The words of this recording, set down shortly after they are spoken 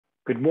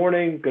Good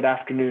morning, good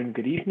afternoon,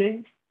 good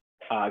evening.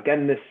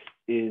 Again, this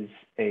is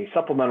a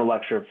supplemental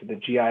lecture for the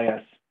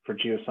GIS for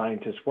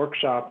Geoscientists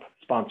workshop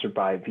sponsored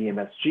by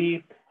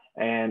VMSG,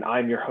 and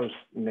I'm your host,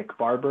 Nick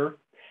Barber.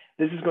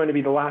 This is going to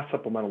be the last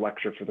supplemental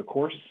lecture for the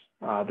course.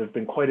 There's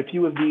been quite a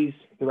few of these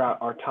throughout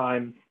our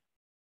time,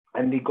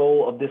 and the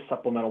goal of this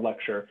supplemental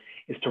lecture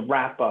is to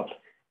wrap up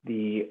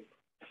the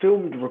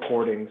filmed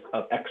recordings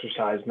of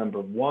exercise number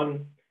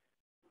 1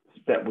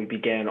 that we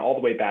began all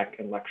the way back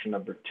in lecture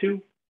number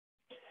 2.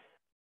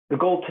 The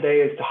goal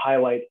today is to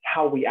highlight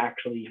how we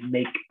actually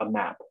make a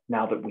map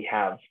now that we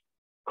have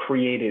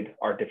created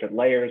our different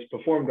layers,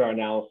 performed our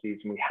analyses,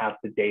 and we have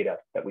the data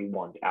that we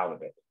want out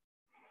of it.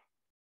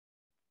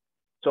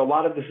 So a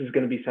lot of this is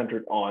going to be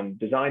centered on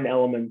design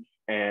elements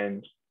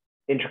and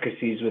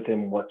intricacies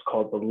within what's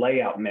called the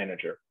layout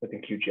manager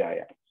within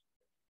QGIS.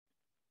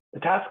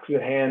 The tasks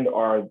at hand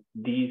are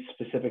these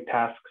specific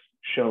tasks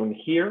shown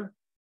here.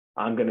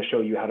 I'm going to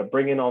show you how to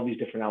bring in all these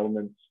different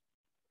elements.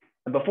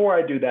 And before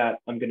I do that,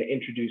 I'm going to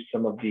introduce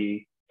some of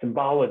the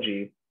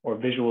symbology or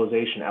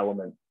visualization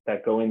elements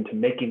that go into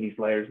making these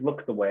layers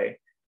look the way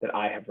that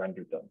I have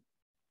rendered them.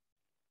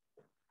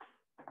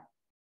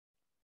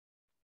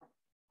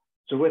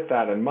 So with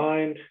that in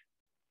mind,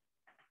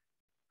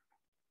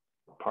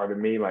 pardon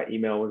me, my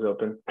email was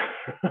open.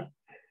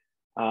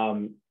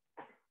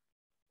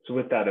 So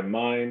with that in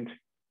mind,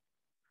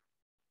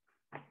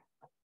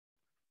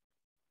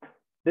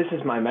 this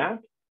is my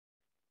map.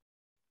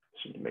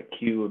 Should make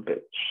Q a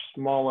bit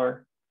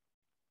smaller.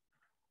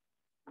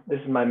 This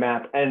is my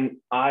map, and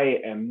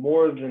I am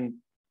more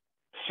than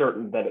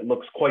certain that it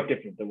looks quite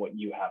different than what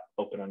you have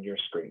open on your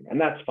screen, and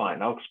that's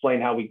fine. I'll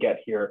explain how we get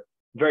here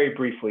very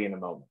briefly in a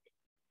moment.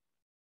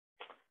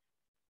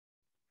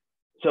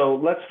 So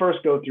let's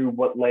first go through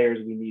what layers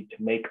we need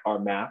to make our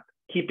map,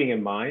 keeping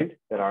in mind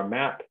that our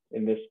map,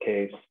 in this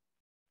case,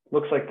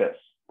 looks like this.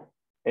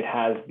 It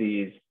has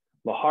these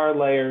lahar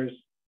layers,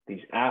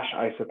 these ash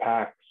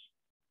isopachs.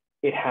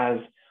 It has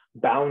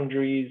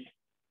boundaries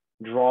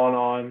drawn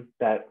on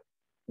that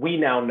we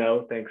now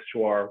know, thanks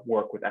to our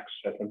work with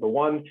exercise number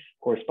 1,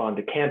 correspond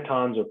to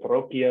cantons or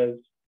parroquias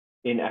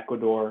in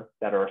Ecuador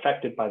that are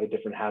affected by the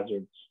different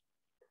hazards.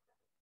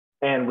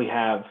 And we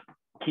have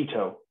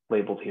Quito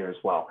labeled here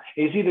as well.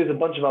 And you see there's a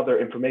bunch of other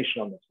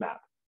information on this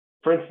map.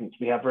 For instance,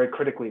 we have very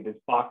critically this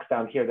box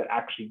down here that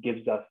actually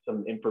gives us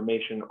some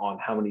information on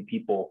how many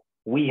people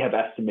we have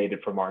estimated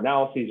from our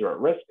analyses are at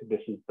risk. This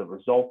is the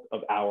result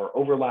of our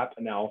overlap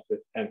analysis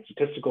and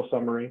statistical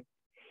summary.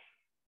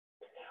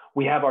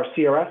 We have our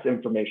CRS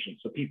information,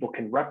 so people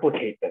can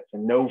replicate this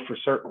and know for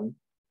certain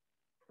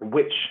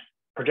which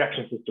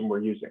projection system we're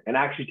using. And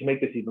actually, to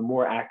make this even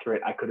more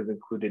accurate, I could have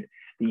included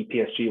the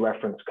EPSG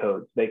reference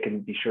codes. They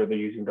can be sure they're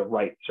using the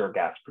right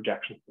surgas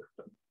projection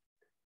system.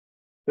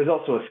 There's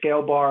also a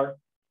scale bar.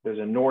 There's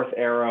a north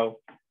arrow.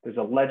 There's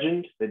a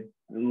legend that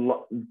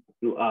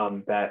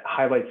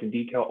highlights in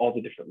detail all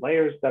the different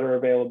layers that are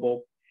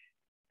available.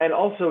 And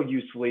also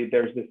usefully,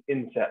 there's this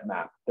inset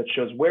map that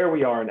shows where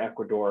we are in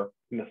Ecuador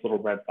in this little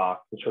red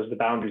box. It shows the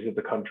boundaries of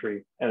the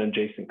country and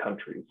adjacent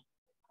countries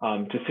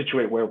to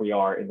situate where we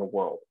are in the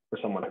world for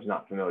someone who's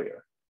not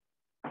familiar.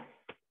 So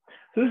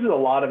this is a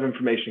lot of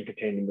information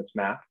contained in this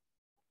map.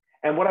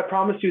 And what I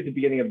promised you at the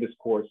beginning of this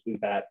course is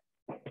that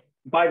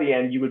by the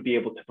end, you would be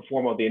able to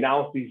perform all the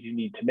analyses you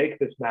need to make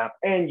this map,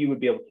 and you would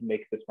be able to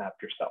make this map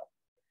yourself.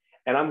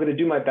 And I'm going to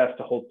do my best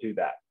to hold to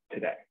that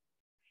today.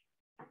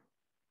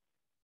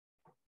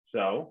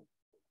 So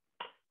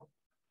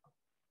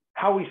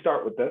how we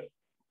start with this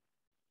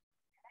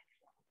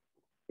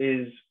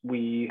is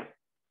we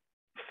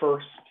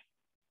first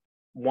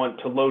want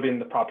to load in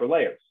the proper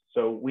layers.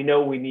 So we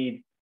know we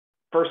need,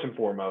 first and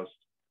foremost,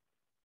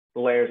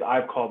 the layers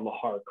I've called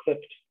lahar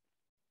clipped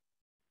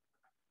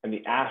and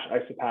the ash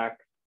isopach.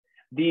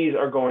 These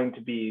are going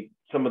to be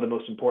some of the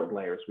most important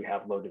layers we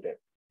have loaded in.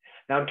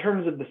 Now, in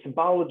terms of the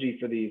symbology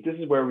for these, this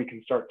is where we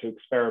can start to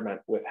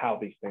experiment with how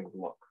these things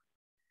look.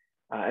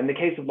 In the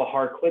case of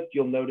lahar clipped,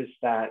 you'll notice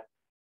that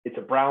it's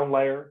a brown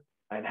layer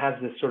and has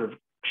this sort of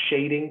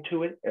shading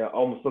to it. It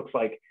almost looks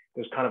like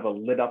there's kind of a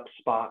lit up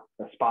spot,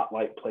 a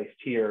spotlight placed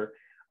here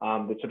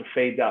that sort of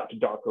fades out to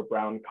darker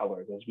brown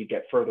colors as we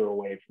get further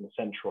away from the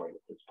centroid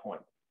at this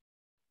point.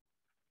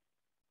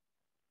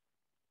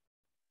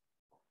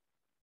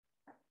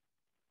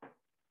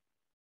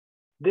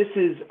 This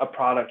is a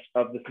product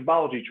of the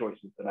symbology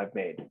choices that I've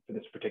made for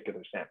this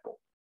particular sample.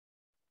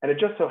 And it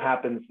just so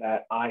happens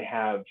that I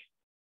have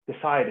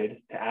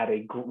decided to add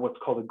what's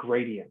called a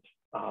gradient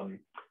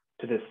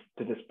to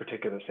this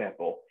particular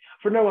sample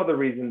for no other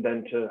reason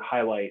than to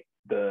highlight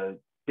the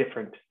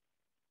different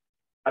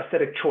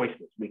aesthetic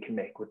choices we can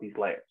make with these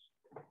layers.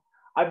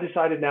 I've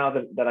decided now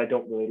that I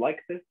don't really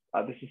like this.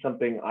 This is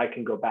something I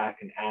can go back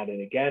and add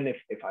in again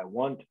if I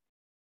want.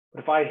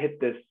 But if I hit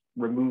this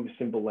remove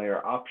symbol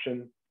layer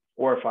option,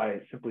 or if I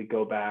simply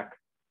go back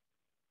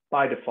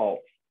by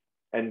default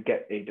and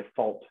get a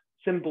default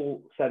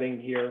symbol setting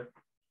here.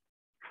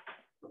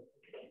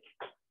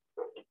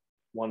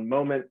 One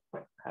moment,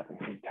 having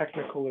some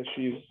technical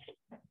issues.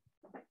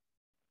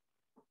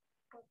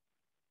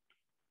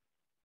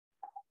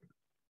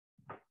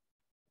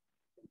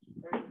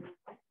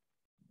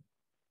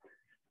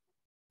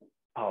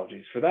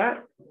 Apologies for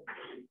that.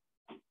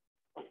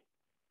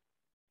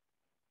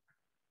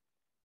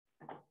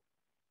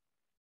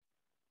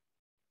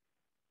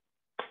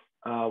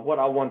 What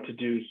I want to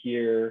do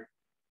here,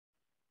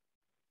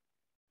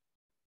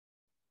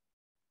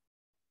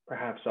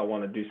 perhaps I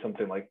want to do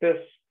something like this,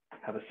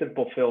 have a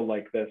simple fill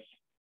like this,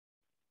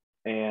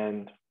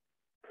 and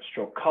for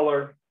stroke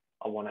color,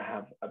 I want to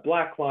have a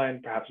black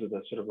line, perhaps with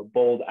a sort of a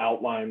bold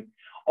outline.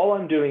 All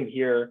I'm doing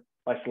here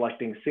by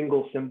selecting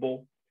single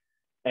symbol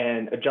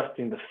and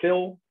adjusting the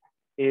fill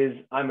is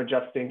I'm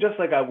adjusting, just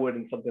like I would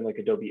in something like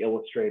Adobe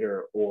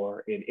Illustrator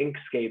or in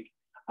Inkscape,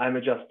 I'm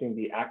adjusting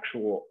the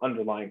actual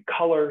underlying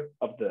color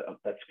of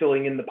that's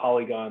filling in the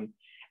polygon,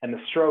 and the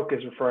stroke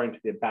is referring to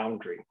the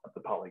boundary of the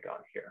polygon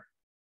here.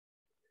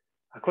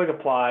 I click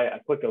apply, I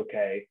click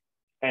OK,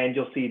 and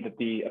you'll see that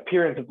the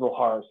appearance of the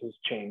lahars has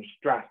changed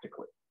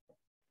drastically.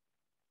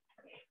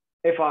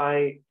 If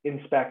I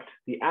inspect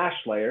the ash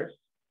layers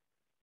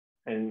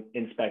and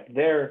inspect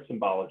their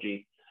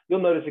symbology,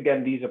 you'll notice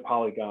again, these are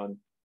polygons.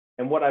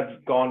 And what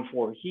I've gone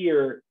for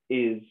here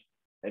is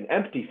an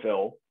empty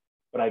fill,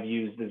 but I've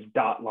used this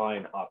dot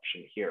line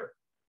option here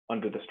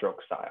under the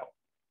stroke style.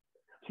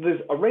 So there's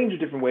a range of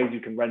different ways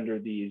you can render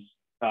these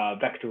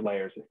vector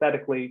layers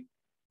aesthetically.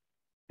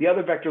 The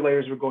other vector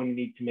layers we're going to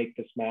need to make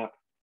this map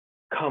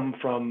come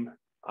from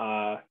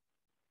the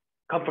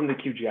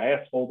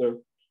QGIS folder.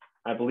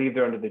 I believe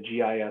they're under the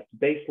GIS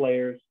base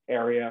layers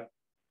area.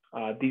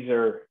 These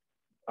are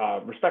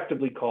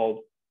respectively called,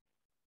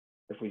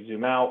 if we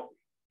zoom out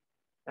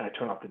and I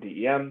turn off the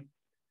DEM,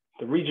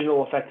 the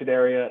regional affected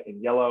area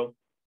in yellow,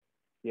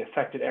 the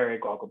affected area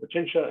Guagua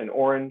Pichincha in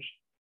orange,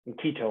 and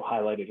Quito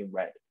highlighted in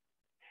red.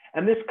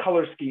 And this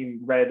color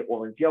scheme, red,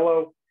 orange,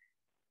 yellow,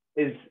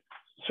 is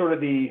sort of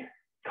the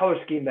color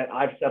scheme that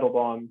I've settled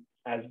on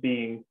as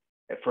being,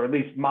 for at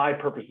least my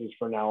purposes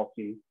for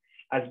analyses,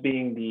 as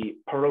being the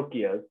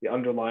parroquias, the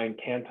underlying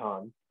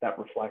cantons that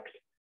reflect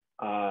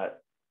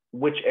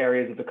which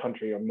areas of the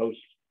country are most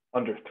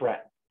under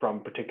threat from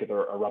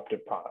particular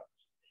eruptive products.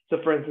 So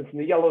for instance, in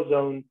the yellow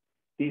zone,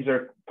 these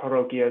are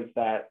parroquias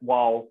that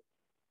while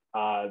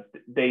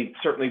they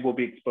certainly will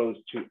be exposed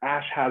to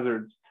ash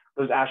hazards,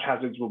 those ash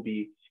hazards will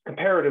be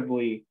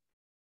comparatively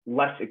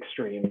less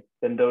extreme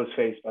than those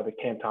faced by the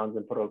cantons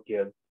and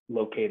parroquias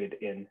located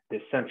in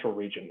this central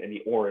region in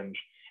the orange,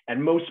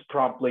 and most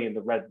probably in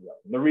the red zone.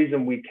 The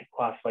reason we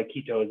classify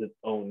Quito as its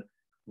own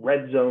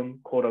red zone,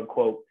 quote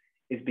unquote,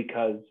 is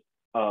because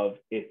of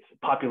its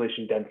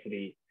population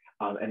density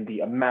and the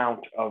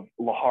amount of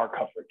lahar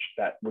coverage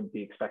that would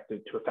be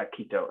expected to affect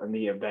Quito in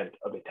the event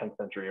of a 10th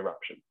century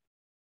eruption.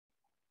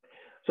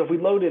 So if we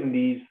load in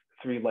these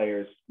three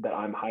layers that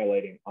I'm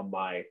highlighting on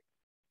my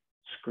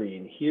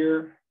screen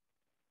here,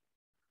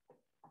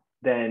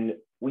 then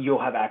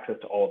you'll have access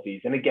to all of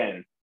these. And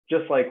again,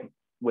 just like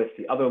with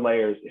the other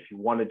layers, if you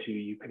wanted to,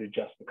 you could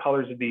adjust the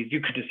colors of these.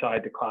 You could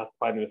decide to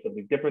classify them as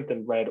something different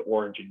than red,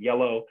 orange, and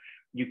yellow.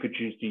 You could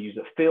choose to use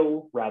a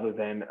fill rather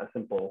than a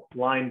simple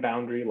line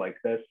boundary like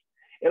this.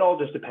 It all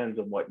just depends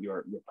on what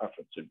your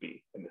preference would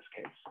be in this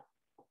case.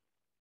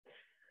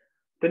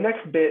 The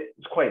next bit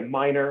is quite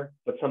minor,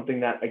 but something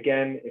that,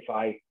 again, if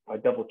I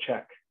double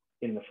check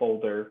in the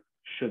folder,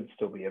 should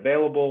still be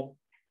available,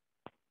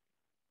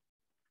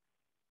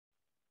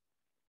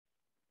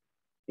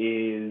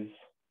 is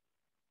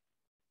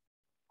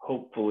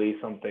hopefully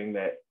something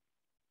that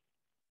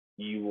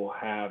you will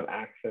have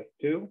access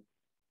to.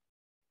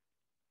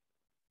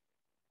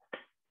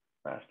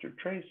 Raster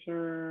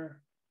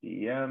tracer,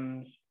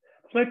 DMs.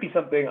 This might be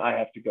something I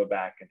have to go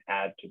back and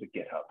add to the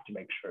GitHub to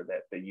make sure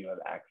that you have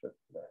access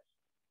to this.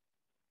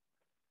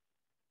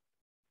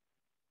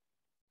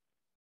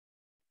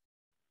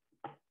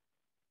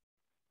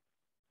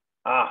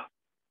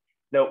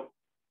 Nope,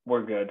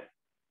 we're good.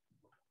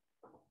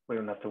 We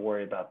don't have to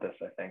worry about this,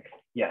 I think.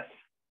 Yes.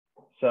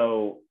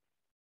 So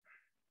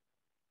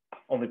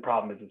only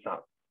problem is it's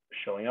not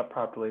showing up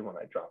properly when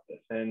I drop this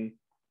in.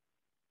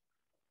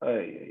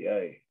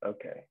 Okay.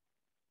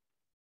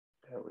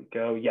 There we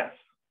go. Yes.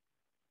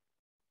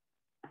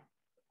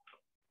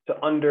 So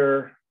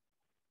under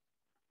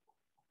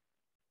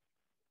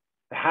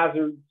the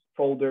hazards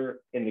folder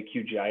in the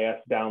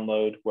QGIS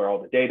download where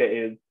all the data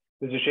is,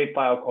 there's a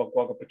shapefile called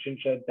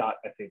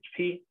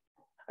guaguapichincha.shp.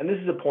 And this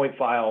is a point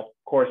file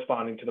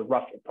corresponding to the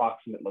rough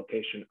approximate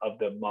location of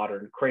the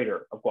modern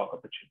crater of Guagua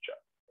Pichincha.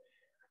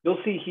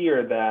 You'll see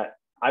here that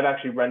I've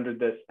actually rendered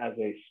this as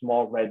a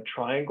small red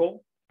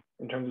triangle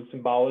in terms of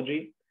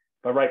symbology.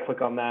 If I right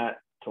click on that,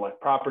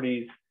 select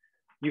properties,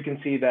 you can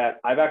see that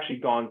I've actually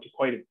gone to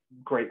quite a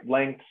great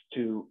lengths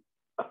to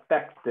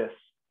affect this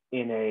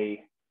in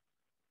a,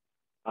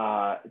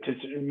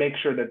 to make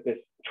sure that this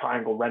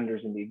triangle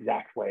renders in the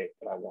exact way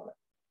that I want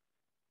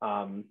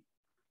it.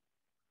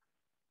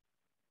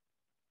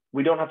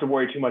 We don't have to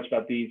worry too much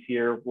about these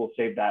here. We'll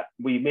save that.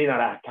 We may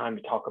not have time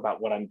to talk about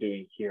what I'm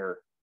doing here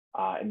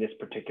in this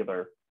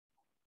particular,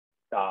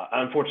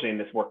 unfortunately in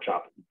this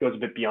workshop. It goes a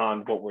bit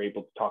beyond what we're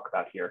able to talk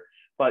about here.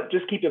 But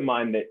just keep in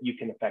mind that you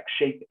can affect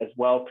shape as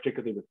well,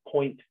 particularly with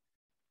point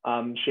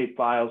shape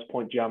files,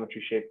 point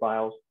geometry shape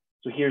files.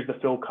 So here's the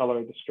fill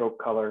color, the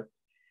stroke color.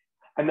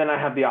 And then I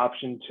have the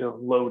option to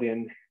load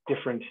in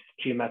different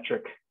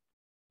geometric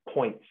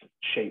points,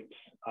 shapes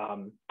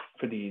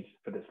for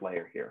this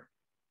layer here.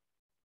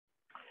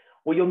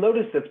 What you'll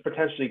notice that's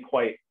potentially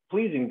quite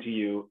pleasing to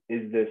you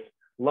is this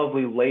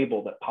lovely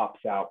label that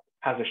pops out,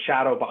 has a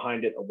shadow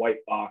behind it, a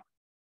white box.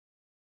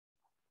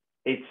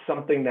 It's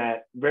something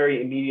that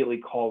very immediately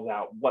calls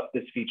out what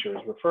this feature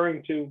is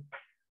referring to.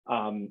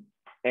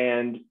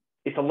 And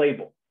it's a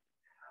label.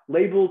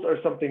 Labels are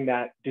something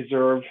that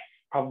deserve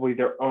probably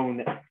their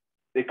own,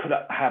 they could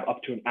have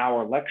up to an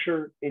hour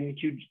lecture in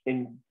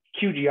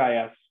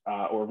QGIS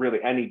or really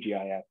any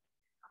GIS.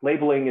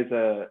 Labeling is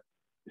a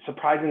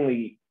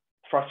surprisingly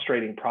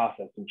frustrating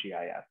process in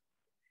GIS.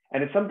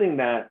 And it's something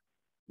that,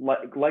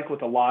 like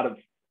with a lot of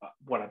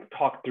what I've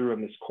talked through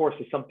in this course,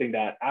 is something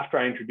that after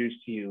I introduce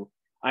to you,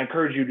 I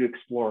encourage you to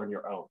explore on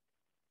your own.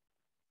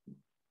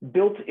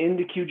 Built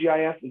into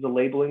QGIS is a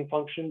labeling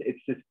function. It's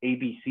this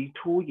ABC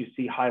tool you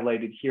see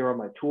highlighted here on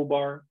my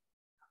toolbar.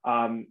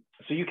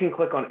 So you can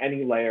click on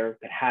any layer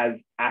that has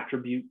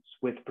attributes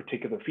with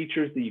particular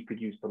features that you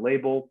could use to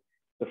label.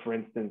 So for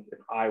instance, if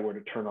I were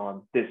to turn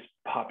on this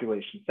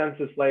population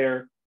census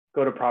layer,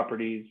 go to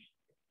properties,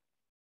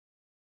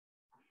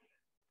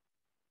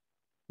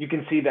 you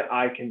can see that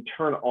I can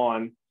turn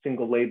on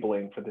single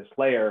labeling for this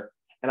layer,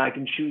 and I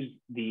can choose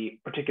the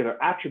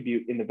particular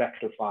attribute in the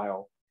vector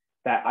file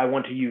that I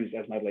want to use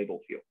as my label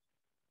field.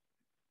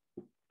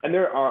 And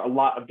there are a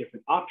lot of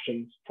different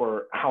options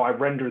for how I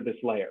render this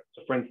layer.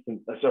 So for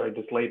instance,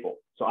 this label.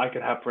 So I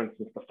could have, for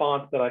instance, the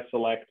font that I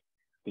select,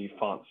 the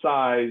font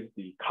size,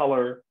 the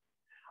color.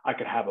 I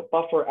could have a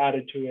buffer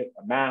added to it,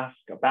 a mask,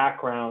 a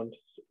background,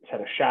 set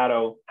a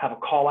shadow, have a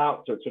call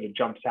out so it sort of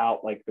jumps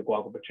out like the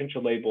Guago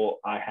Potential label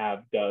I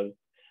have does.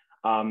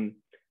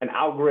 An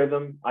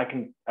algorithm, I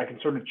can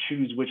sort of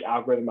choose which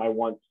algorithm I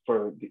want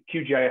for the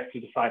QGIS to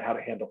decide how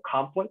to handle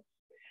conflicts.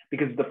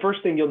 Because the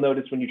first thing you'll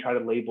notice when you try to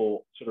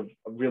label sort of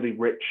a really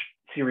rich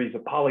series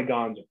of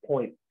polygons or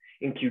points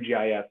in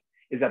QGIS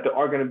is that there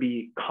are going to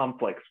be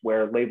conflicts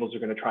where labels are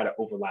going to try to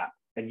overlap.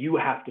 And you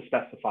have to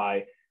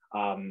specify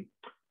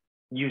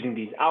using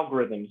these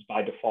algorithms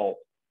by default,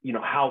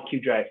 how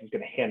QGIS is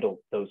going to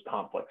handle those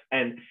conflicts.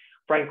 And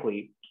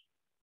frankly,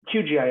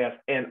 QGIS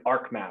and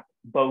ArcMap,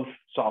 both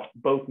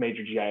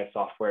major GIS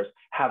softwares,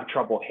 have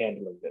trouble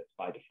handling this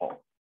by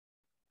default.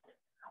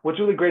 What's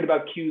really great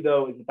about Q,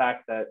 though, is the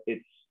fact that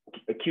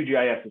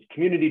QGIS is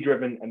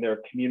community-driven, and there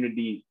are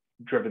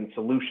community-driven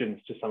solutions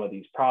to some of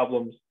these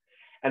problems.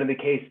 And in the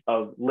case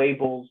of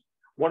labels,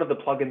 one of the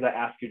plugins I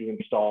asked you to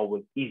install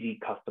was Easy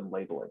Custom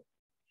Labeling.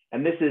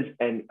 And this is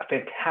a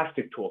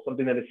fantastic tool,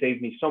 something that has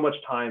saved me so much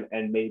time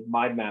and made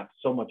my map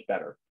so much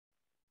better.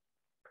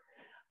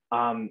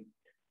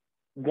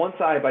 Once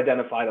I've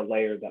identified a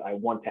layer that I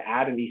want to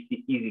add an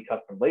easy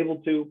custom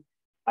label to,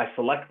 I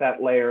select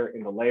that layer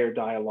in the layer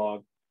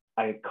dialog.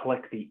 I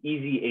click the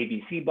Easy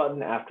ABC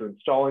button after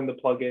installing the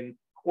plugin,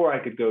 or I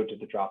could go to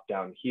the drop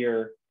down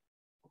here.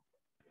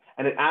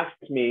 And it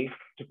asks me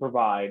to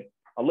provide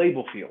a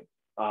label field.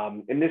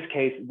 In this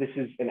case, this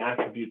is an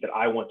attribute that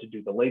I want to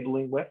do the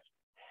labeling with.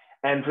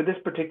 And for this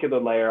particular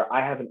layer,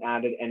 I haven't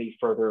added any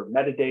further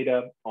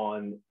metadata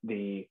on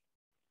the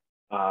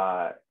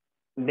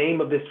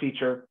name of this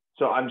feature.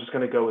 So I'm just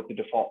going to go with the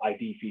default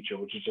ID feature,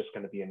 which is just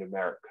going to be a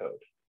numeric code.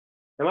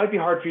 It might be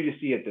hard for you to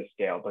see at this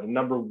scale, but a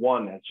number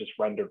 1 has just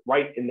rendered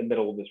right in the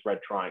middle of this red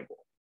triangle.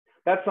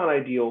 That's not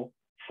ideal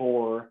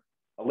for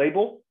a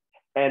label.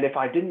 And if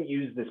I didn't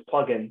use this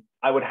plugin,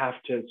 I would have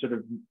to sort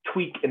of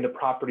tweak in the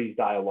properties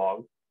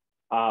dialog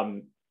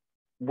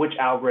which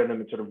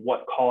algorithm and sort of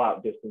what call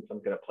out distance I'm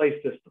going to place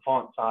this, the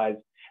font size,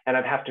 and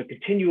I'd have to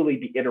continually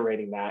be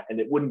iterating that, and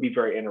it wouldn't be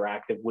very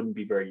interactive, wouldn't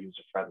be very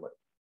user-friendly.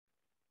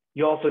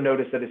 You also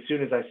notice that as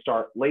soon as I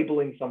start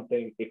labeling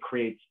something, it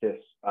creates this,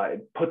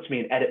 it puts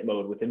me in edit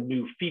mode with a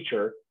new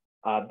feature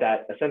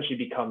that essentially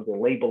becomes a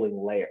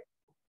labeling layer.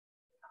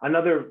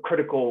 Another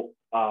critical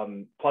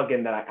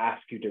plugin that I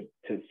ask you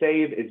to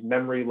save is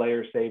Memory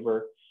Layer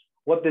Saver.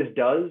 What this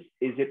does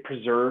is it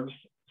preserves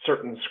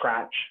certain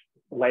scratch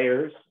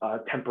layers,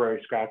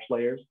 temporary scratch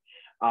layers,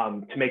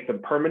 to make them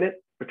permanent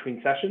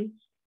between sessions.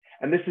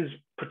 And this is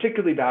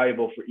particularly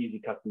valuable for easy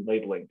custom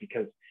labeling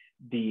because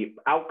the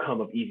outcome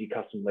of easy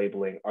custom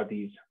labeling are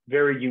these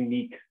very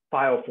unique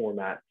file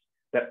formats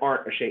that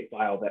aren't a shape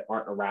file, that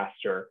aren't a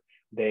raster.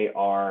 They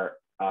are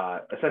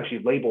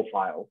essentially label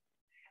files.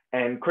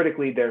 And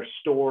critically, they're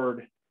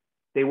stored.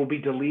 They will be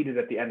deleted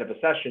at the end of a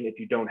session if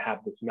you don't have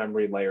this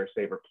Memory Layer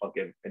Saver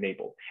plugin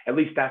enabled. At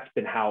least that's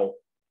been how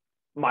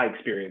my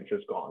experience has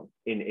gone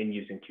in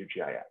using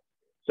QGIS.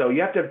 So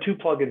you have to have 2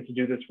 plugins to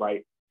do this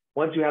right.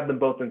 Once you have them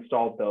both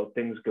installed, though,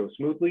 things go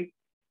smoothly.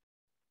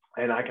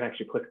 And I can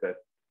actually click this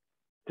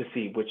to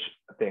see which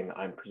thing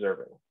I'm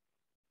preserving.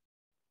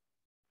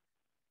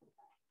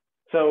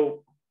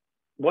 So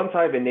once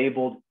I've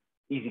enabled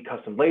easy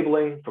custom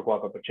labeling for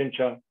Guago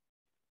Potential,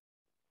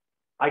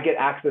 I get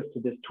access to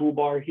this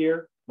toolbar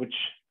here, which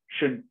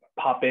should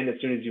pop in as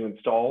soon as you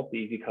install the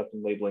easy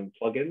custom labeling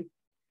plugin.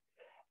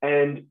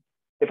 And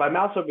if I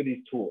mouse over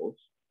these tools,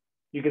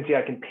 you can see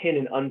I can pin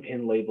and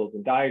unpin labels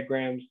and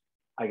diagrams.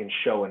 I can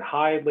show and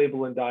hide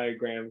label and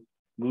diagrams,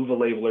 move a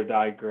label or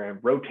diagram,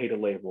 rotate a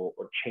label,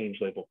 or change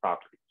label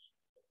properties.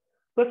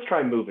 Let's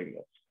try moving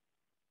this.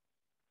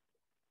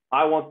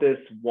 I want this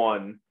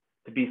one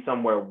to be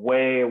somewhere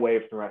way away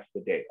from the rest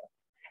of the data.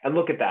 And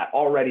look at that,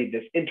 already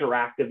this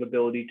interactive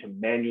ability to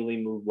manually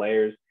move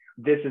layers.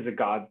 This is a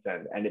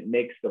godsend, and it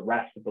makes the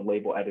rest of the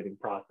label editing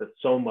process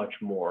so much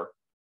more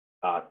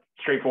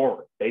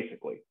straightforward,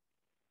 basically.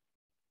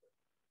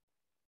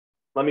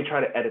 Let me try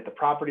to edit the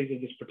properties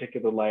of this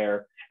particular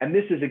layer. And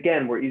this is,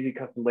 again, where easy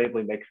custom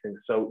labeling makes things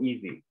so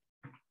easy.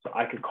 So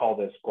I could call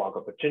this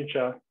Guaga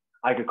Pichincha.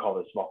 I could call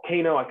this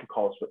Volcano. I could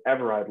call this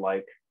whatever I'd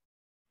like.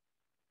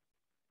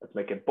 Let's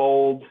make it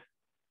bold,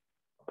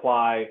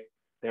 apply.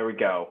 There we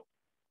go.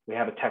 We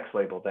have a text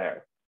label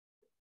there.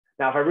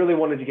 Now, if I really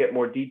wanted to get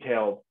more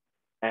detailed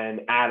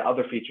and add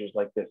other features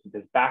like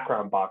this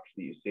background box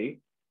that you see,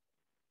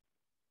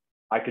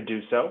 I could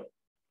do so.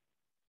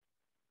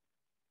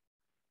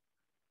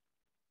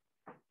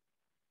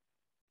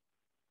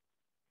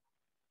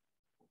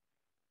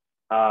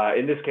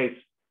 In this case,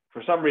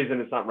 for some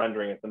reason, it's not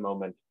rendering at the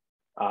moment.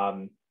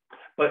 But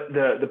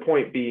the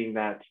point being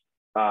that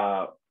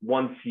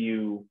once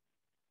you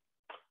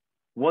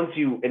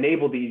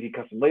enable the Easy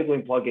Custom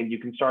Labeling plugin, you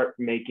can start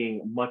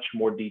making much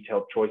more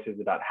detailed choices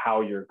about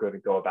how you're going to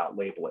go about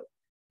labeling.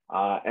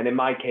 And in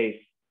my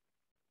case,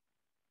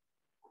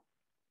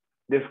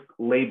 this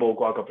label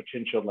Guaga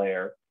Pichincha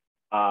layer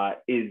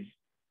is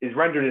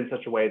rendered in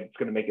such a way that's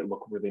going to make it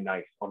look really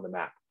nice on the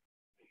map.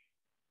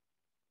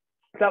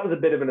 That was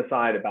a bit of an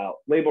aside about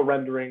label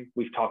rendering.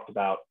 We've talked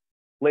about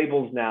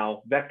labels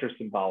now, vector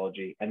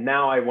symbology, and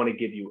now I want to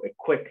give you a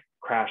quick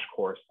crash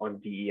course on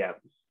DEMs.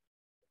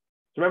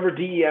 So remember,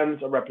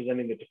 DEMs are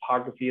representing the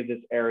topography of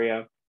this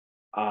area.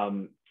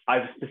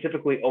 I've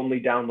specifically only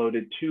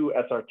downloaded 2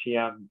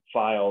 SRTM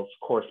files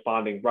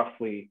corresponding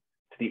roughly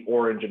to the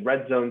orange and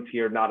red zones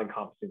here, not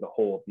encompassing the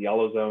whole of the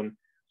yellow zone.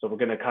 So we're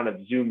going to kind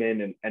of zoom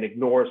in and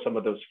ignore some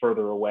of those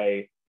further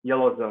away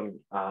yellow zone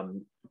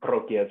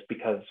parroquias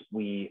because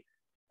we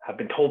have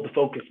been told to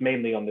focus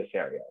mainly on this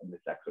area in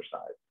this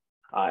exercise.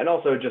 And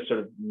also it just sort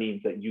of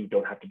means that you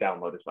don't have to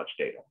download as much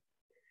data.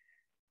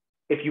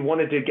 If you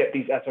wanted to get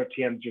these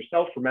SRTMs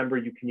yourself, remember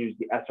you can use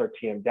the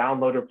SRTM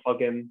downloader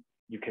plugin.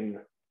 You can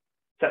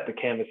set the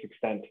canvas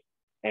extent,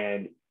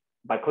 and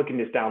by clicking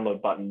this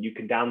download button, you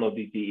can download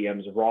these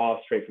DEMs raw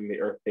straight from the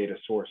Earth data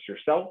source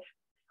yourself,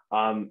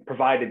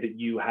 provided that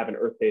you have an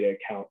Earth data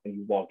account and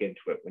you log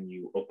into it when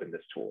you open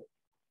this tool.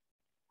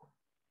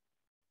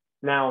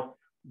 Now,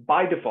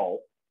 by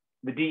default,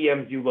 the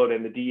DEMs you load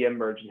in, the DEM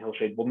merge and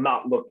Hillshade will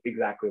not look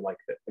exactly like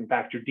this. In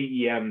fact, your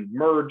DEM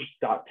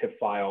merge.tiff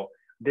file,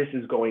 this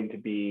is going to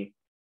be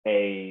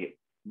a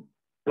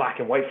black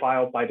and white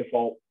file by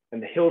default,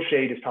 and the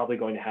Hillshade is probably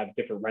going to have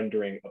different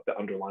rendering of the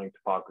underlying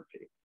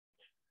topography.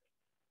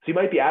 So you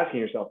might be asking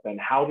yourself then,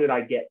 how did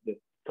I get this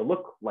to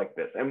look like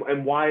this?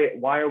 And why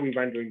are we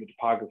rendering the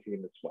topography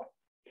in this way?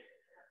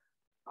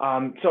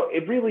 So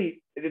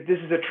this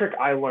is a trick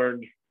I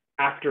learned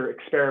after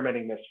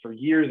experimenting this for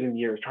years and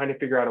years, trying to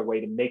figure out a way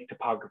to make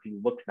topography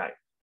look nice.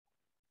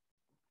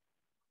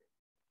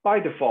 By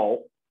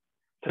default,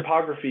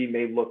 topography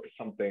may look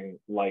something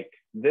like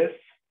this.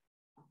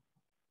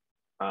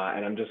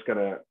 And I'm just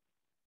gonna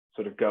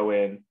sort of go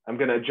in. I'm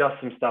gonna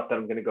adjust some stuff that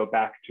I'm gonna go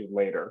back to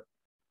later.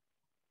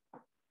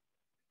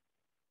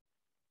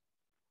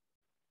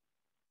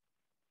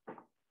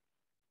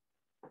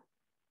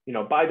 You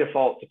know, by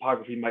default,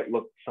 topography might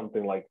look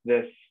something like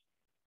this.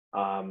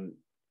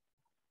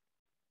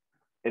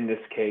 In this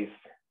case,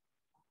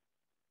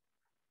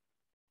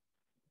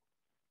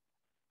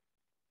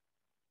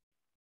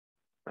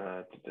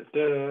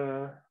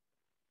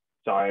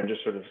 sorry, I'm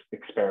just sort of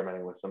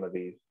experimenting with some of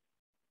these.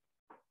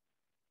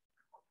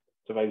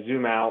 So if I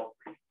zoom out,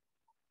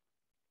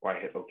 or I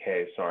hit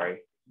OK, sorry,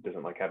 it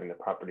doesn't like having the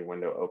property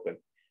window open.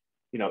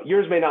 You know,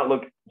 yours may not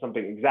look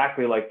something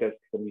exactly like this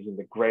because I'm using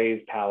the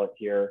grays palette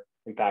here.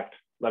 In fact,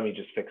 let me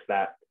just fix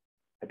that.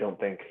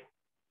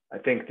 I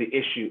think the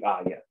issue,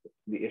 yes,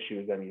 the issue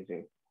is I'm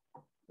using,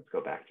 let's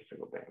go back to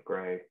single band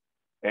gray.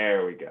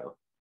 There we go.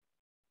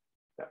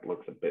 That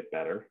looks a bit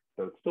better,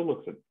 though it still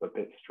looks a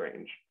bit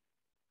strange.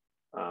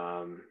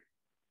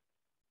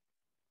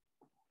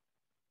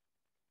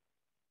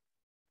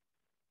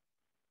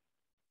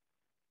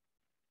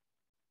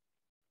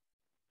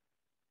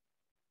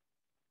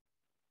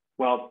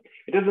 Well,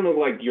 it doesn't look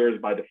like yours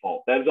by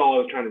default. That's all I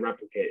was trying to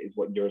replicate, is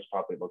what yours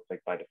probably looks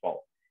like by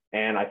default.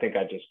 And I think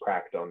I just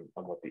cracked on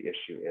what the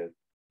issue is.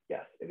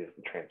 Yes, it is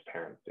the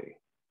transparency.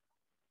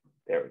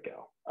 There we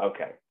go.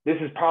 Okay, this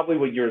is probably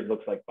what yours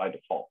looks like by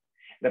default.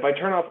 And if I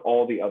turn off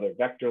all the other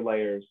vector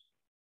layers,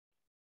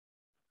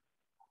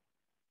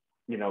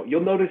 you know,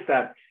 you'll notice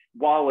that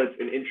while it's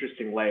an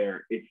interesting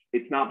layer,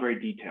 it's not very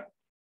detailed.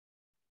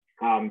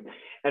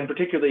 And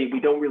particularly,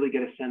 we don't really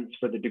get a sense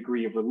for the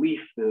degree of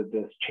relief,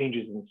 the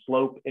changes in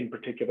slope in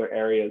particular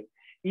areas.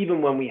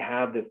 Even when we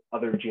have this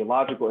other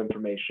geological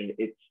information,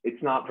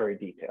 it's not very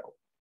detailed.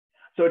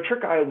 So a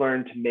trick I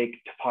learned to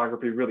make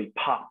topography really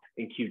pop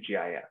in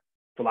QGIS,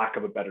 for lack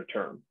of a better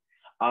term,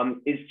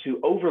 is to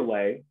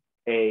overlay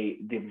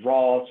the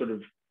raw sort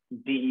of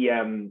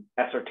DEM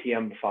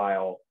SRTM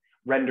file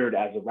rendered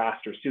as a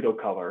raster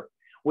pseudocolor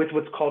with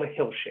what's called a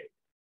hillshade.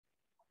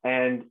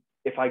 And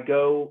if I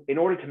go, in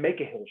order to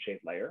make a hillshade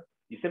layer,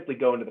 you simply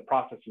go into the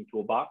processing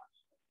toolbox,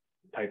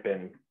 type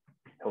in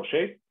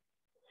hillshade,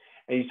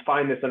 and you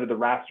find this under the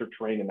raster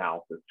terrain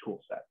analysis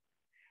toolset.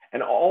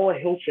 And all a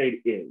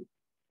hillshade is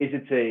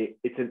it's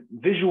a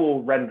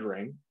visual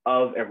rendering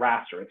of a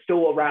raster. It's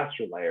still a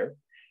raster layer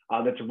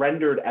that's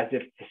rendered as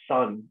if the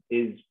sun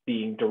is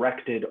being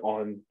directed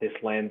on this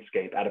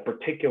landscape at a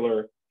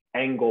particular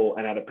angle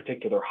and at a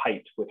particular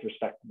height with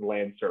respect to the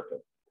land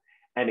surface.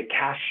 And it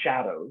casts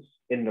shadows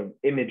in the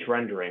image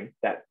rendering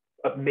that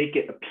make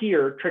it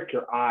appear, trick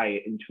your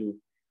eye into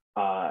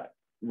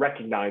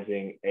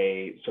recognizing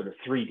a sort of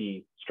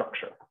 3D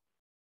structure.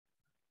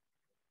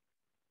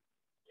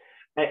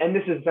 And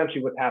this is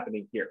essentially what's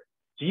happening here.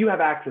 So you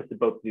have access to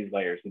both of these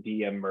layers, the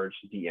DEM merge,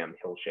 the DEM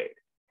hillshade.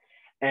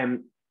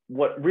 And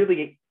what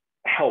really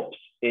helps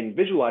in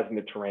visualizing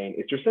the terrain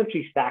is to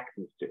essentially stack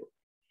these two.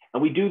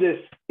 And we do this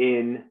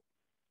in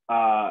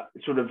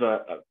sort of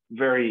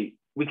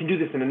we can do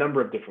this in a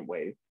number of different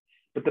ways.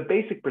 But the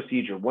basic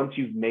procedure, once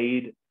you've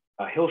made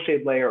a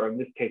hillshade layer, or in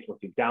this case,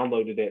 once you've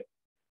downloaded it,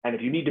 and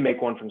if you need to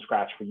make one from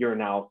scratch for your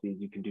analyses,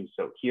 you can do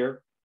so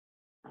here.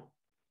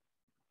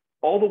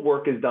 All the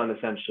work is done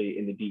essentially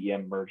in the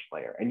DEM merge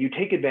layer, and you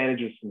take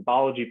advantage of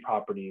symbology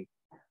properties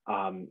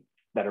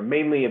that are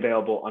mainly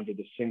available under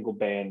the single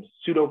band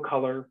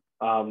pseudocolor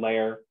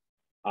layer.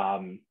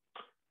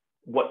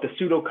 What the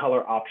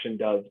pseudocolor option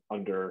does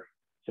under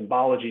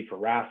symbology for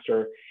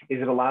raster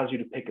is it allows you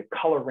to pick a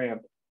color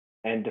ramp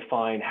and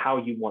define how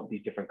you want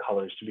these different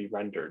colors to be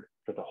rendered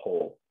for the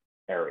whole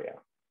area.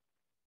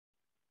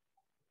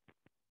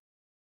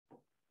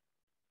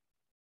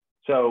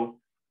 So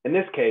in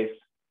this case,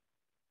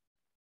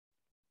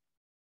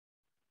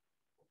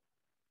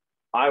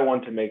 I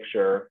want to make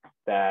sure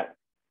that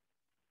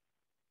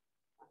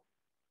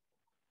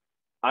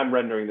I'm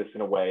rendering this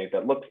in a way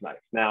that looks nice.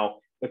 Now,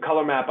 the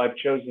color map I've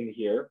chosen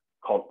here,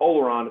 called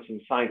Oleron, is a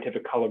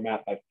scientific color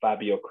map by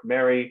Fabio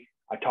Cremeri.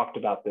 I talked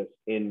about this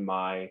in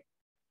my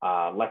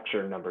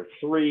lecture number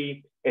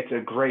 3. It's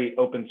a great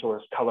open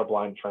source,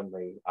 colorblind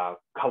friendly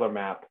color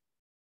map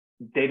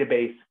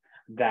database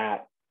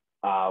that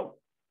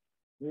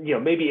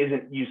maybe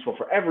isn't useful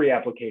for every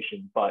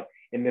application, but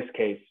in this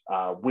case,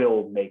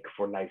 will make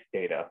for nice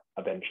data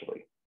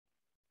eventually.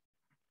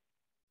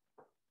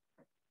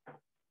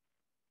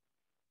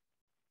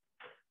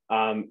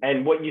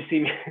 And what you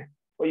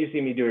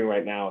see me doing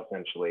right now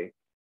essentially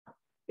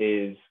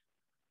is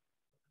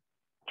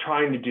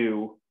trying to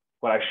do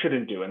what I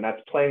shouldn't do, and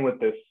that's playing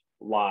with this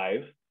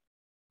live.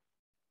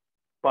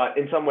 But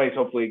in some ways,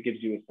 hopefully it gives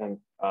you a sense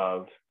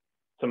of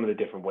some of the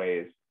different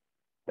ways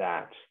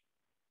that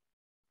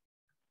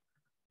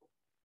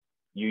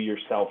you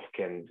yourself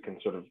can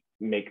sort of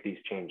make these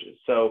changes.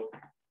 So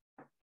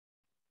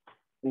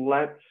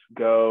let's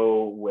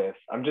go with,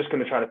 I'm just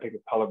going to try to pick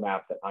a color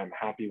map that I'm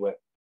happy with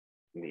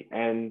in the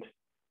end.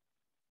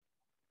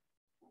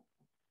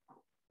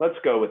 Let's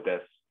go with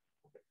this.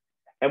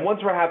 And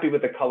once we're happy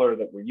with the color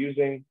that we're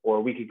using,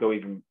 or we could go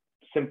even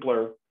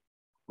simpler,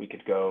 we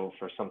could go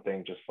for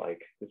something just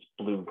like this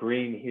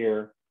blue-green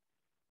here.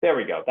 There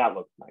we go, that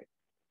looks nice.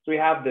 So we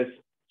have this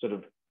sort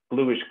of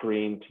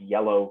bluish-green to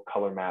yellow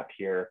color map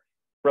here,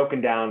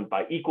 broken down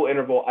by equal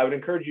interval. I would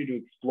encourage you to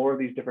explore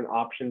these different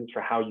options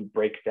for how you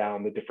break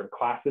down the different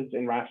classes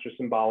in raster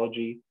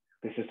symbology.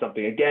 This is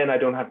something, again, I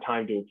don't have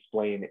time to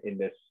explain in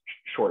this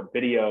short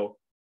video,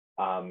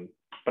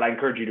 but I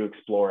encourage you to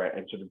explore it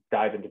and sort of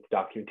dive into the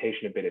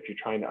documentation a bit if you're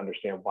trying to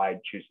understand why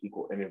I'd choose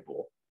equal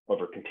interval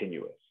over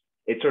continuous.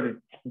 It sort of,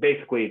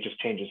 basically, it just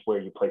changes where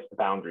you place the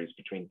boundaries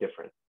between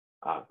different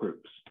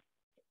groups.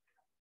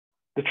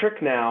 The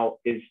trick now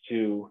is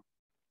to,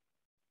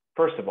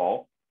 first of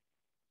all,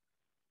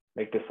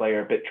 make this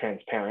layer a bit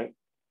transparent.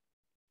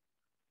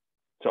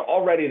 So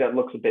already that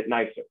looks a bit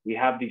nicer. We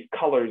have these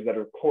colors that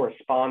are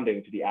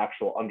corresponding to the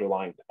actual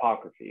underlying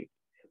topography,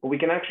 but we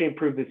can actually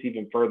improve this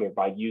even further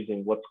by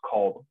using what's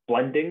called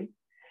blending.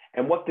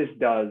 And what this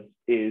does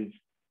is,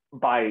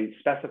 by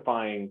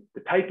specifying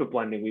the type of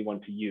blending we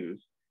want to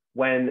use,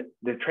 when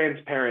the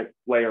transparent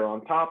layer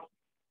on top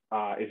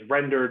is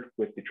rendered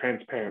with the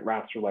transparent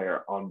raster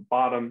layer on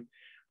bottom,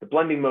 the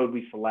blending mode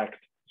we select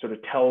sort of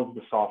tells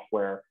the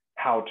software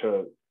how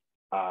to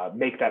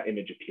make that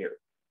image appear.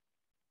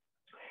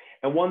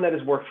 And one that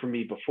has worked for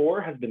me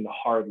before has been the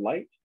hard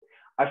light.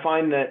 I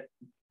find that,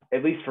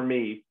 at least for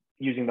me,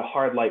 using the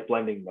hard light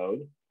blending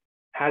mode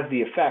has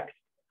the effect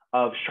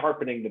of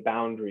sharpening the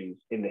boundaries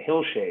in the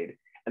hillshade,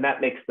 and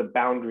that makes the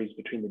boundaries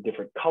between the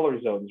different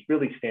color zones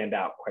really stand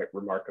out quite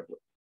remarkably.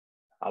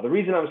 The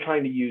reason I was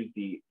trying to use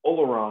the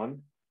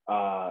Oleron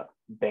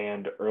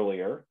band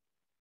earlier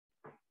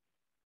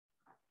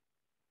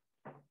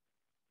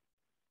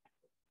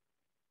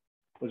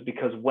was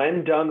because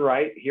when done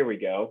right, here we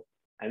go,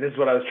 And this is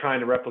what I was trying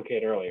to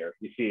replicate earlier.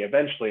 You see,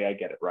 eventually I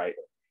get it right.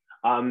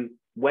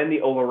 When the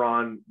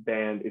Oleron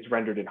band is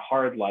rendered in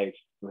hard light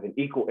with an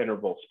equal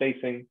interval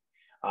spacing,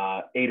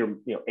 8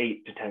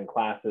 to 10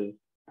 classes,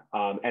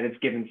 and it's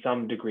given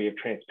some degree of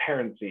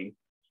transparency,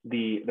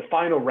 the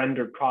final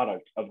rendered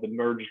product of the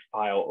merged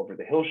file over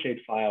the Hillshade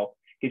file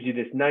gives you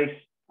this nice,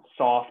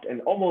 soft,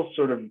 and almost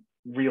sort of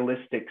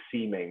realistic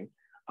seeming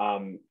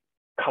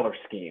color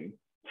scheme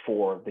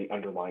for the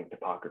underlying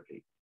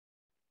topography.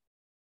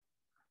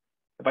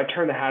 If I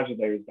turn the hazard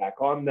layers back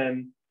on,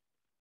 then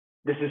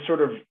this is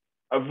sort of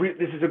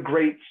this is a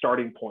great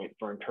starting point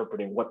for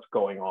interpreting what's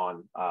going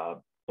on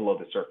below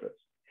the surface.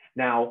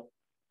 Now,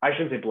 I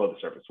shouldn't say below the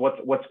surface.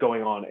 What's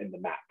going on in the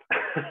map?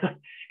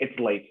 It's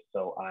late,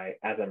 so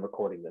as I'm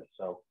recording this,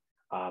 so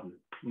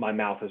my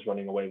mouth is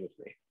running away with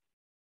me.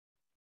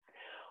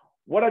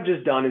 What I've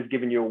just done is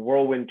given you a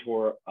whirlwind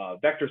tour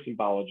of vector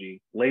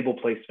symbology, label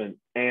placement,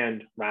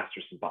 and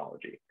raster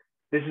symbology.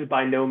 This is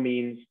by no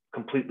means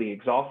completely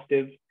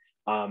exhaustive.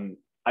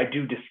 I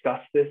do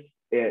discuss this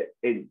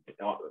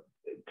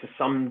to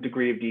some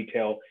degree of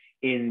detail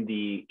in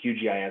the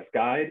QGIS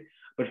guide,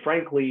 but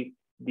frankly,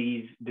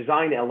 these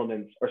design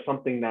elements are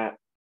something that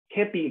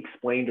can't be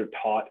explained or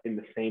taught in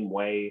the same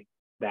way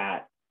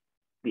that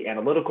the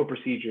analytical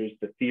procedures,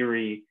 the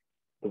theory,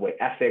 the way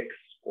ethics,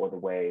 or the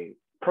way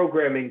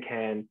programming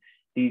can.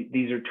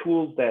 These are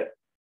tools that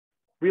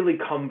really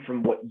come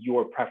from what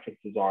your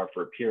preferences are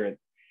for appearance.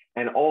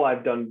 And all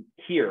I've done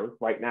here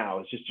right now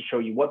is just to show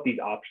you what these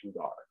options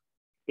are.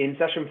 In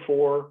session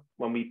 4,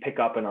 when we pick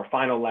up in our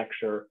final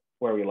lecture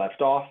where we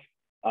left off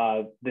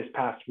this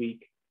past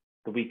week,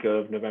 the week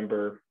of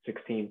November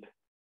 16th,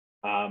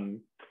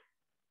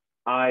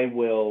 I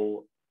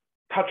will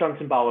touch on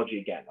symbology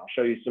again. I'll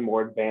show you some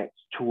more advanced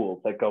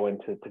tools that go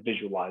into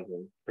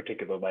visualizing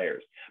particular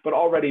layers. But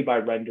already by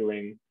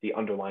rendering the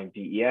underlying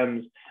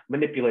DEMs,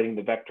 manipulating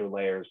the vector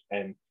layers,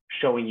 and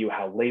showing you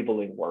how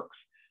labeling works,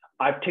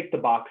 I've ticked the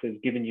boxes,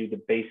 given you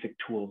the basic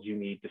tools you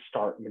need to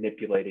start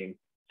manipulating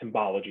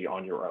symbology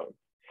on your own.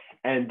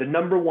 And the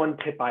number one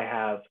tip I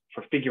have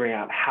for figuring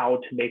out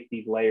how to make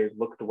these layers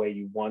look the way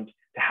you want, to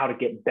how to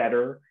get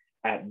better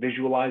at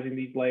visualizing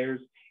these layers,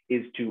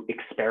 is to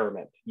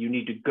experiment. You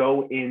need to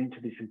go into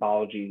the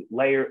symbology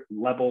layer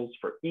levels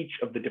for each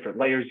of the different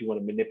layers you want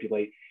to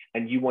manipulate,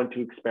 and you want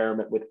to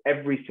experiment with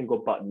every single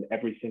button,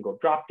 every single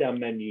drop-down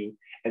menu,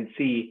 and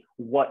see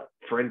what,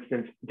 for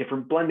instance,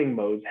 different blending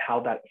modes, how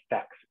that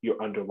affects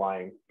your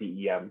underlying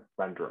DEM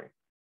rendering.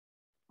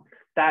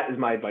 That is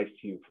my advice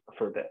to you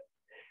for this.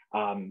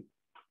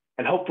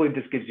 And hopefully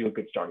this gives you a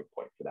good starting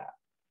point for that.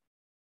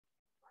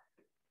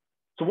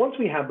 So once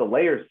we have the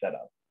layers set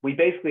up, we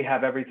basically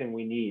have everything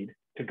we need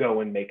to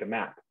go and make a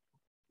map.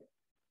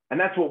 And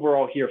that's what we're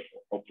all here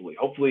for, hopefully.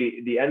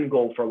 Hopefully the end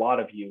goal for a lot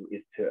of you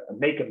is to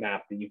make a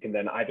map that you can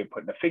then either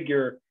put in a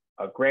figure,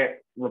 a grant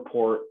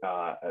report,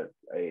 a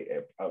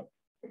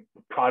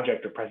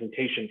project or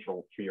presentation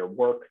for your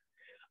work.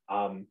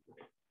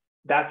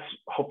 That's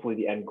hopefully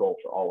the end goal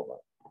for all of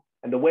us.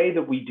 And the way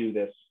that we do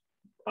this,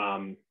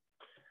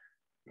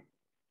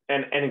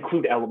 and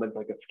include elements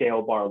like a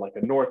scale bar, like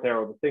a north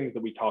arrow, the things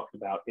that we talked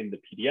about in the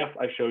PDF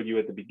I showed you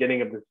at the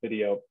beginning of this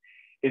video,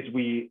 is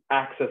we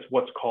access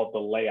what's called the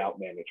layout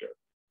manager.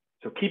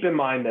 So keep in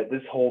mind that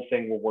this whole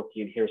thing we're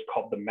working in here is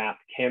called the map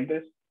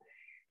canvas.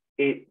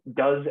 It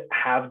does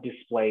have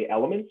display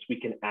elements.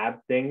 We can add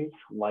things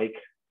like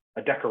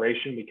a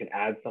decoration. We can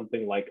add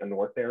something like a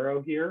north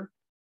arrow here.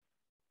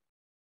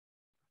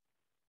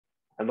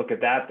 And look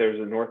at that, there's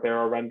a north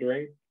arrow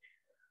rendering.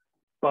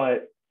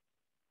 But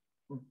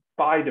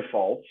by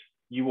default,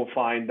 you will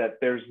find that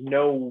there's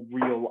no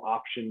real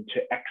option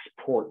to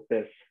export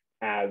this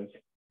as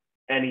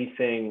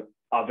anything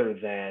other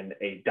than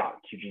a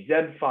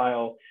 .qgz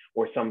file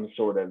or some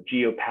sort of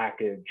geo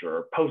package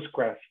or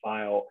Postgres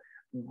file,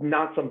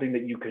 not something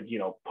that you could,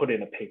 put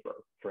in a paper,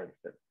 for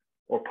instance,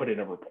 or put in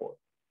a report.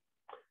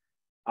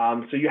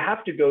 So you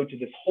have to go to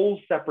this whole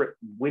separate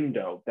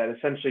window that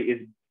essentially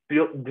is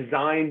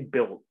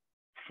built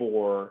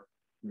for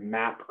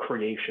map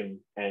creation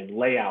and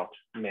layout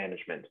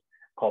management,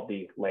 called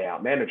the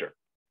layout manager.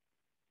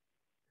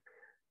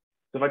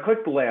 So if I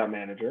click the layout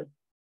manager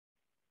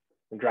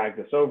and drag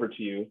this over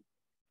to you,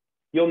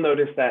 you'll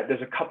notice that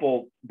there's a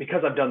couple,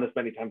 because I've done this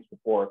many times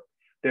before,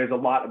 there's a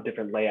lot of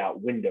different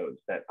layout windows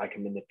that I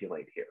can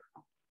manipulate here.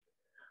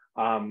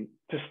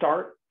 To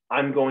start,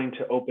 I'm going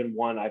to open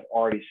one I've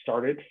already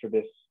started for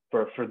this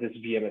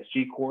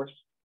VMSG course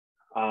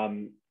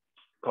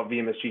called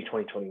VMSG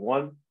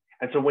 2021.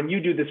 And so when you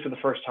do this for the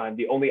first time,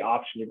 the only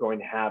option you're going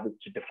to have is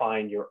to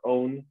define your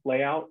own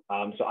layout.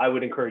 So I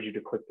would encourage you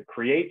to click the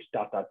create ...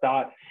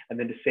 and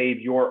then to save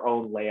your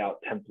own layout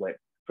template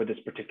for this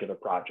particular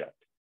project.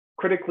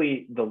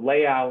 Critically, the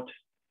layout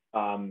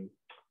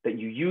that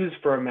you use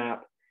for a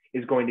map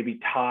is going to be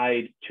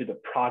tied to the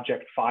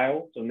project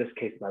file. So in this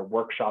case, my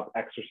workshop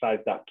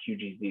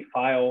exercise.qgz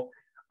file.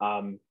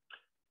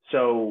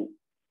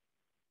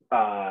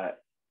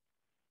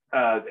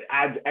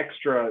 Adds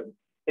extra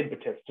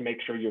impetus to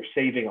make sure you're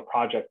saving a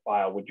project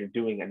file when you're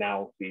doing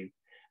analyses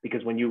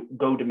because when you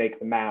go to make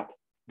the map,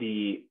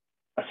 the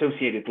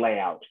associated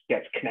layout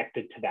gets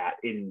connected to that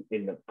in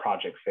the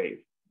project phase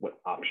with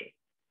option.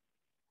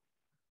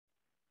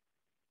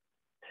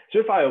 So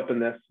if I open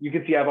this, you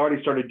can see I've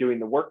already started doing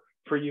the work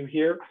for you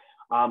here.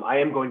 I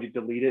am going to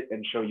delete it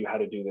and show you how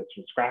to do this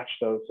from scratch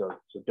though, so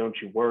don't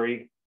you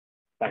worry. In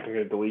fact, I'm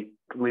going to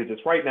delete this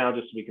right now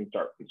just so we can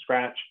start from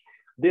scratch.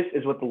 This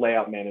is what the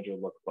layout manager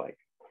looks like.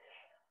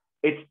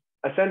 It's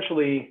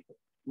essentially,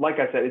 like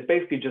I said, it's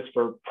basically just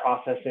for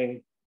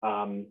processing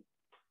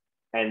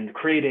and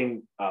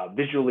creating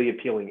visually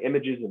appealing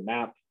images and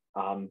maps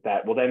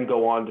that will then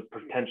go on to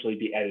potentially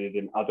be edited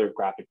in other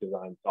graphic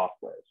design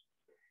softwares.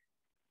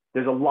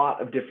 There's a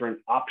lot of different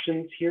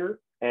options here.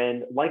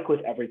 And like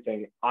with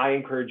everything, I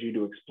encourage you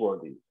to explore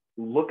these.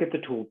 Look at the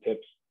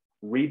tooltips,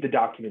 read the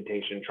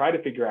documentation, try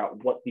to figure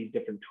out what these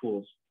different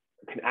tools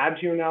can add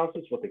to your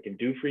analysis, what they can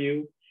do for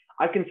you.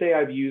 I can say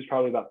I've used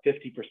probably about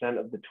 50%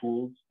 of the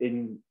tools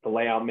in the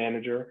layout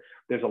manager.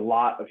 There's a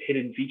lot of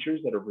hidden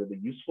features that are really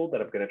useful that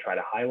I'm going to try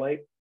to highlight.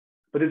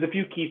 But there's a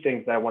few key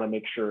things that I want to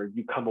make sure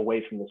you come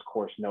away from this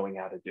course knowing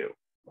how to do.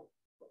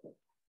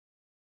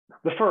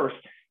 The first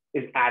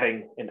is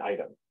adding an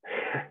item.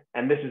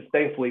 And this is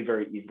thankfully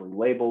very easily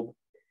labeled.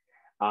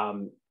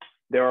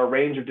 There are a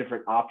range of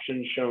different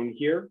options shown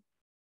here.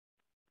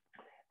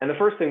 And the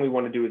first thing we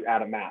want to do is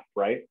add a map,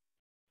 right?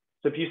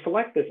 So if you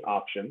select this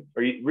option,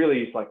 or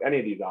you select any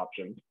of these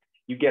options,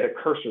 you get a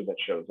cursor that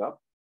shows up.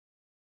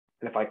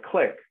 And if I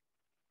click,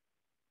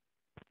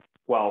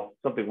 well,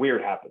 something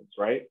weird happens,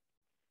 right?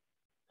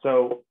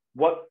 So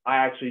what I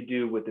actually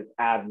do with this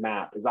add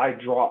map is I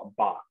draw a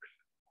box.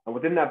 And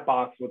within that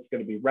box, what's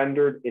going to be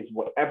rendered is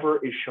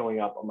whatever is showing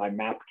up on my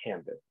map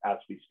canvas as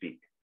we speak.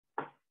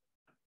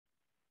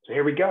 So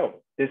here we go.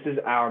 This is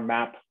our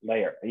map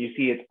layer. And you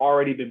see it's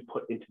already been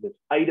put into this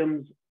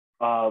items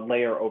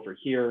layer over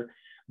here.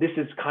 This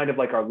is kind of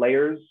like our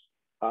layers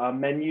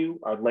menu,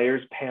 our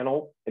layers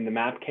panel in the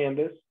map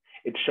canvas.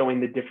 It's showing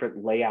the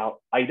different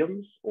layout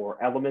items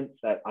or elements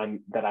that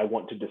I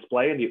want to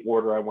display in the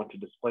order I want to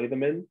display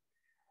them in.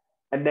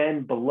 And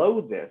then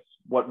below this,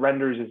 what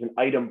renders is an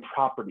item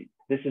property.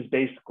 This is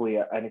basically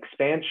an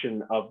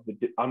expansion of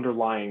the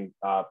underlying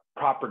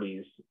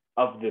properties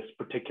of this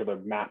particular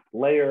map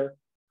layer.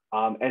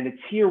 And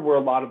it's here where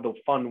a lot of the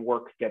fun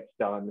work gets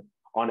done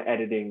on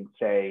editing,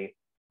 say,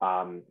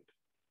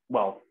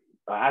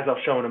 as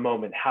I'll show in a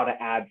moment, how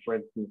to add, for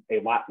instance,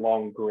 a lat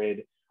long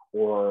grid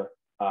or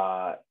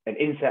an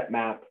inset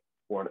map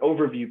or an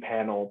overview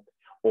panel,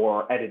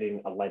 or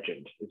editing a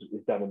legend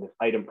is done in this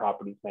item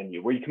properties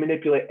menu, where you can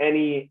manipulate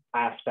any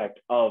aspect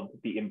of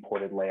the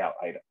imported layout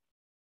item.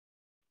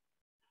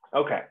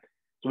 Okay,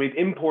 so we've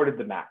imported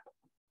the map.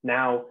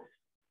 Now,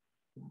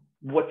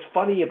 what's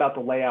funny about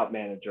the layout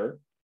manager,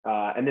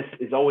 and this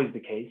is always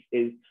the case,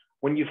 is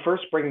when you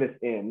first bring this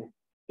in,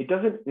 it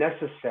doesn't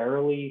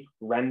necessarily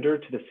render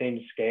to the same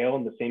scale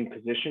and the same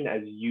position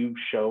as you've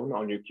shown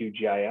on your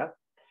QGIS.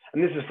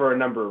 And this is for a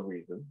number of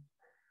reasons.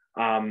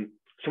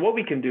 So what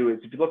we can do is,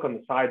 if you look on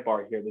the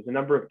sidebar here, there's a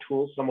number of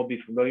tools. Some will be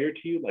familiar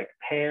to you, like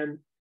pan.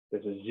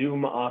 There's a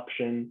zoom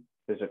option.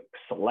 There's a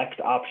select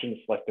option to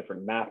select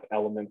different map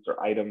elements or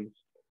items.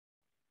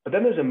 But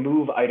then there's a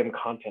move item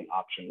content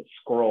option to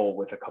scroll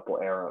with a couple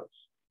arrows.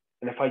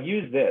 And if I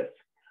use this,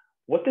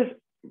 what this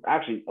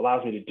actually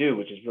allows me to do,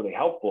 which is really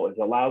helpful, is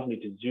it allows me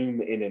to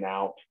zoom in and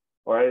out,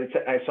 or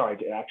to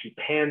actually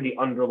pan the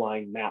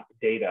underlying map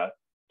data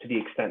to the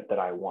extent that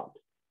I want.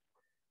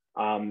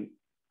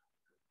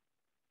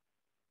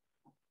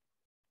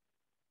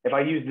 If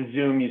I use the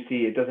zoom, you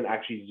see it doesn't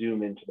actually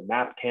zoom into the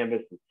map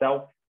canvas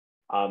itself.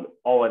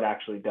 All it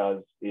actually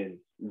does is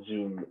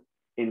zoom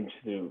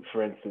into,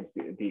 for instance,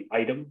 the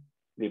item,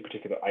 the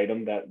particular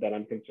item that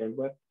I'm concerned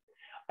with.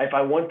 If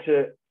I want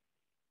to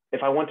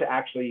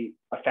actually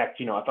affect,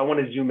 if I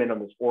want to zoom in on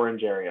this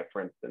orange area,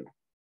 for instance,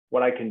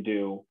 what I can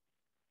do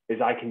is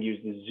I can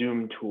use the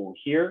zoom tool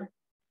here.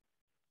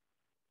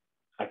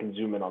 I can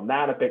zoom in on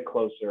that a bit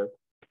closer.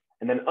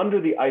 And then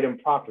under the item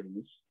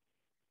properties,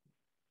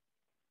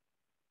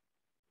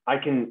 I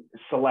can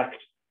select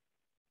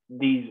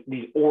these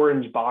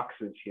orange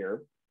boxes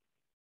here.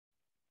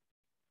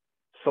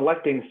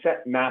 Selecting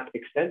set map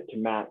extent to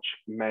match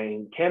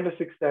main canvas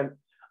extent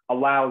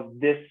allows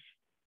this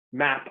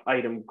map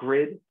item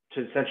grid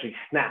to essentially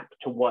snap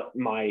to what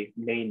my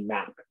main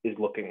map is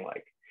looking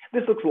like.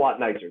 This looks a lot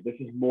nicer. This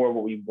is more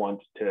what we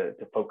want to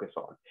focus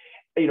on.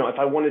 If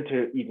I wanted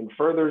to even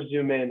further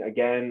zoom in,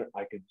 again,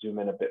 I could zoom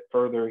in a bit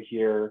further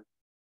here,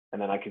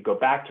 and then I could go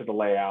back to the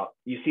layout.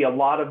 You see a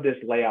lot of this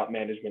layout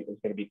management is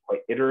going to be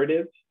quite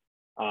iterative.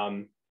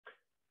 Then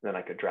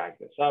I could drag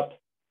this up,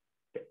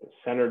 get this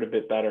centered a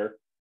bit better.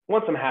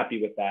 Once I'm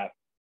happy with that,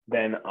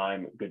 then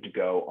I'm good to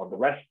go on the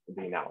rest of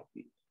the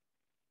analyses.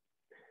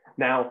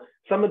 Now,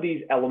 some of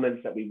these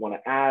elements that we want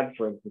to add,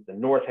 for instance, the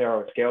north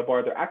arrow scale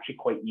bar, they're actually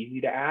quite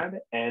easy to add.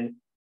 And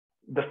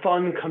the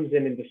fun comes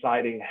in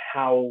deciding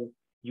how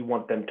you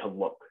want them to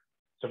look.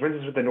 So for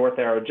instance, with the north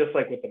arrow, just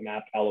like with the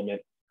map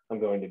element, I'm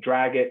going to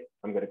drag it,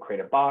 I'm going to create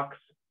a box.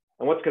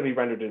 And what's going to be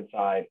rendered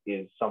inside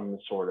is some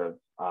sort of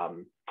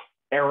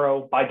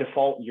arrow. By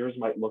default, yours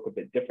might look a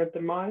bit different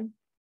than mine.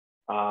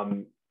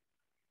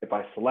 If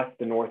I select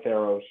the north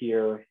arrow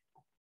here,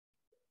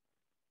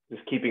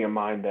 just keeping in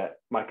mind that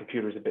my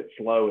computer is a bit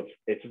slow,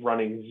 it's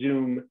running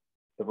Zoom,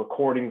 the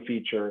recording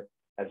feature,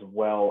 as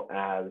well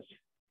as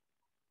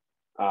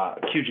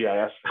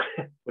QGIS,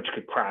 which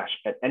could crash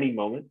at any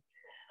moment.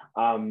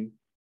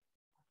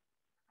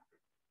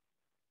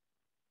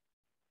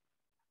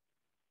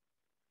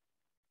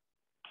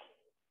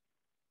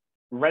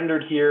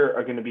 Rendered here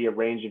are going to be a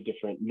range of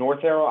different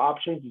north arrow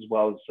options, as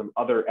well as some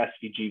other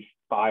SVG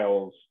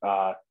files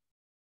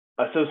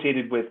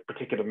associated with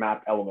particular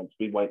map elements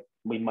we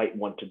might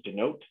want to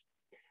denote.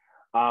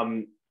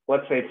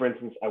 Let's say, for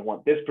instance, I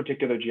want this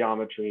particular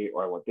geometry,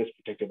 or I want this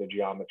particular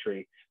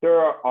geometry. There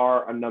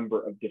are a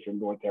number of different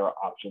north arrow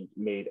options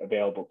made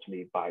available to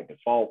me by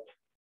default.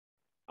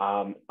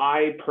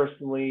 I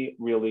personally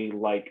really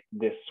like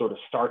this sort of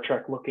Star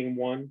Trek looking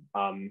one.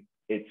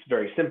 It's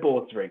very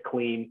simple, it's very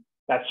clean.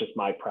 That's just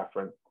my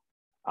preference.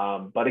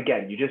 But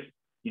again, you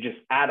just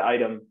add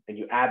item and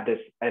you add this,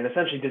 and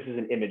essentially this is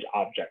an image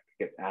object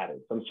that gets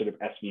added, some sort of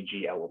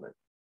SVG element.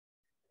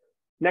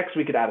 Next,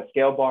 we could add a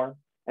scale bar.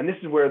 And this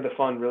is where the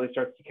fun really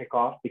starts to kick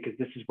off, because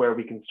this is where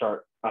we can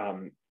start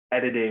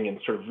editing and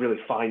sort of really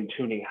fine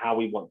tuning how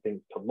we want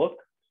things to look.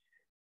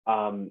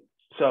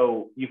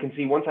 So you can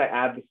see once I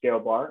add the scale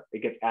bar,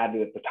 it gets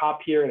added at the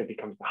top here and it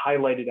becomes the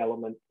highlighted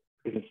element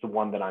because it's the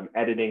one that I'm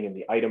editing in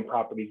the item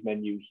properties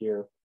menu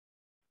here.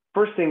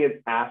 First thing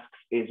it asks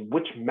is,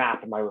 which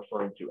map am I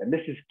referring to? And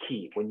this is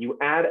key. When you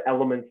add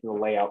elements in the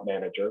layout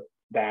manager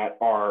that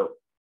are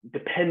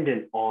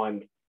dependent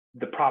on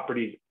the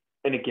properties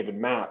in a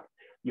given map,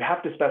 you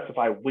have to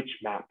specify which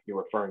map you're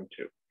referring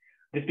to.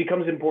 This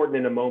becomes important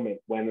in a moment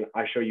when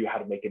I show you how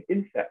to make an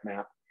inset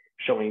map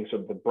showing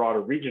sort of the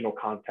broader regional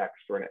context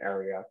for an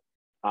area.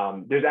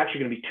 There's actually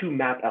going to be two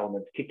map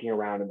elements kicking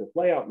around in this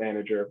layout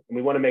manager, and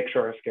we want to make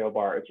sure our scale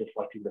bar is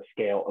reflecting the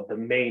scale of the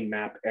main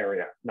map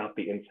area, not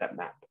the inset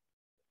map.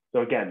 So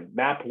again,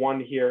 map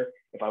one here,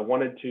 if I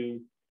wanted to,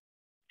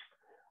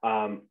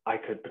 I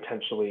could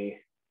potentially,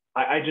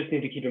 I just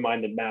need to keep in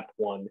mind that map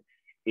one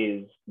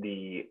is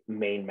the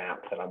main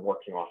map that I'm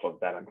working off of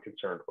that I'm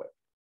concerned with.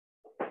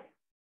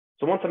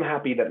 So once I'm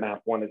happy that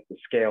map one is the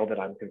scale that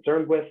I'm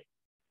concerned with,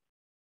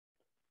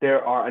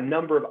 there are a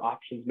number of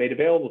options made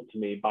available to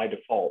me by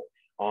default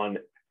on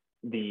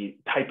the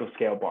type of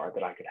scale bar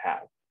that I could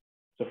have.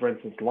 So for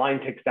instance, line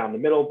ticks down the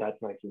middle, that's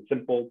nice and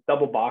simple.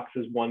 Double box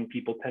is one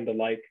people tend to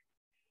like.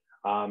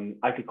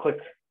 I could click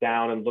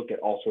down and look at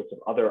all sorts of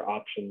other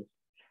options.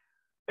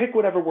 Pick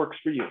whatever works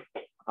for you.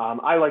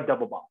 I like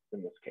double box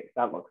in this case,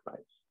 that looks nice.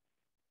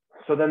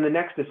 So then the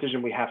next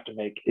decision we have to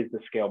make is the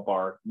scale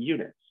bar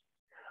units.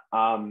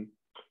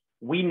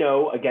 We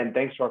know, again,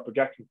 thanks to our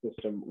projection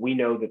system, we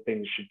know that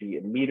things should be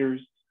in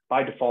meters.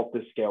 By default,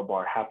 this scale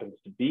bar happens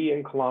to be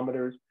in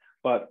kilometers,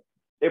 but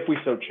if we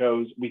so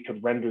chose, we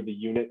could render the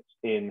units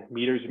in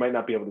meters. You might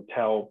not be able to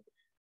tell.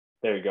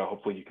 There you go,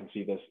 hopefully you can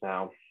see this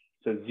now.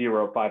 So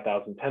 0,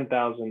 5,000,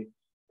 10,000.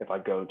 If I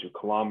go to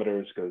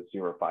kilometers, go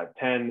 0, 5,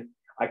 10.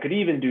 I could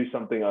even do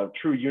something of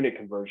true unit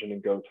conversion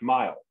and go to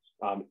miles.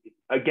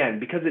 Again,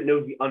 because it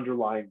knows the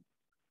underlying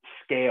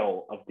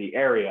scale of the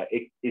area,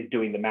 it is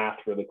doing the math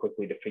really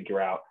quickly to figure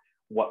out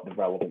what the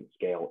relevant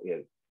scale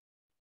is.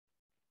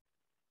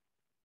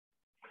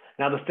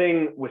 Now, the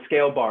thing with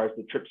scale bars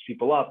that trips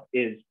people up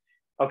is,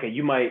 okay,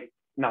 you might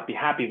not be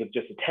happy with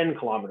just a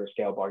 10-kilometer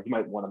scale bar. You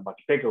might want a much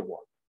bigger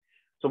one.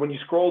 So when you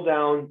scroll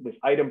down this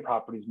item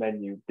properties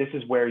menu, this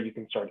is where you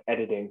can start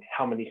editing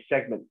how many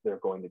segments there are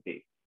going to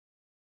be.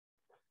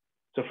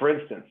 So for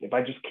instance, if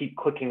I just keep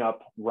clicking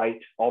up right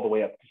all the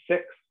way up to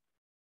 6,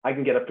 I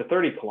can get up to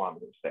 30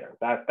 kilometers there.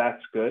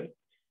 That's good.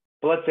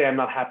 But let's say I'm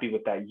not happy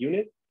with that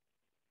unit.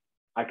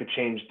 I could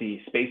change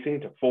the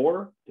spacing to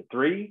 4, to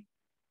 3.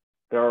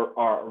 There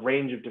are a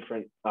range of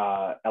different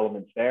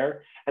elements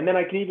there. And then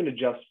I can even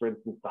adjust, for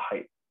instance, the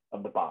height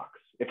of the box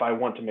if I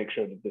want to make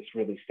sure that this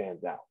really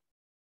stands out.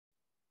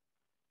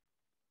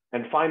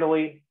 And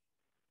finally,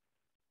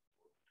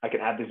 I can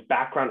add this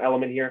background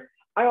element here.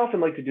 I often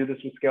like to do this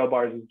with scale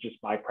bars, it's just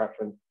my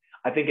preference.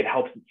 I think it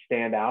helps it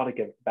stand out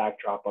against the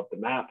backdrop of the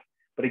map.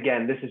 But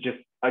again, this is just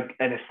an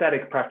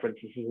aesthetic preference.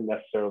 This isn't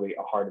necessarily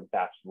a hard and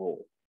fast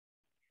rule.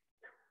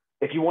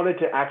 If you wanted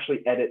to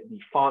actually edit the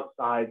font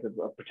size of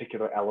a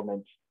particular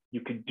element,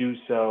 you could do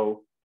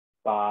so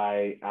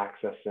by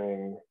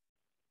accessing,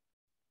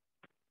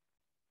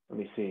 let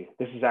me see.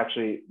 This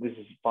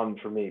is fun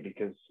for me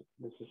because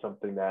this is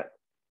something that,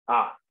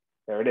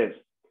 there it is.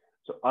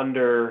 So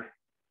under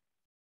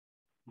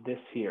this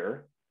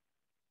here,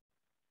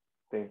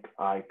 I think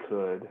I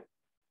could,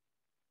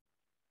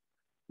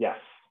 yes.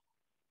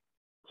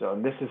 So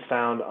and this is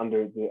found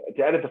under the,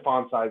 to edit the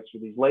font size for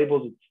these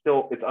labels,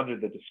 it's under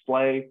the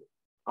display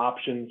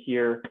option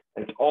here,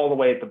 and it's all the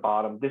way at the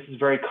bottom. This is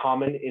very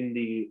common in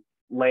the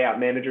layout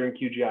manager in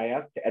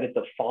QGIS to edit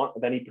the font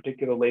of any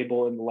particular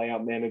label in the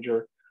layout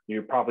manager.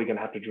 You're probably going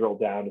to have to drill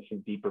down to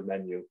some deeper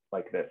menu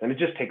like this. And it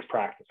just takes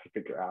practice to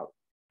figure out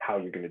how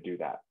you're going to do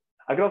that.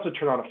 I can also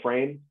turn on a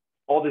frame.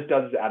 All this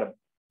does is add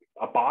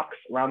a box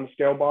around the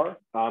scale bar,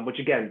 which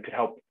again could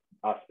help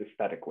us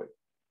aesthetically.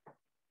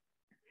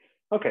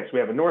 Okay, so we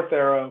have a north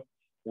arrow,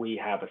 we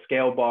have a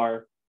scale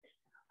bar.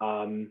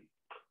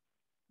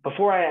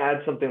 Before I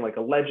add something like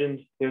a legend,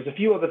 there's a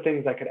few other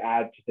things I could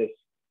add to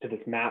this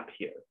map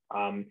here.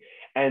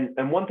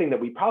 And one thing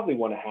that we probably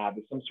want to have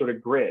is some sort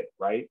of grid,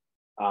 right?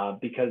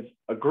 Because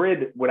a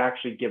grid would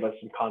actually give us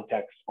some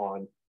context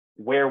on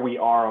where we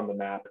are on the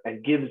map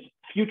and gives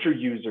future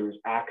users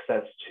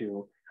access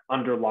to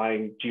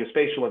underlying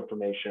geospatial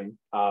information,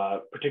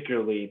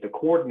 particularly the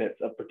coordinates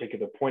of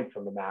particular points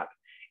on the map,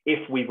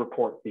 if we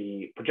report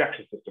the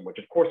projection system, which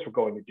of course we're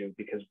going to do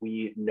because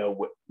we know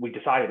what we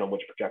decided on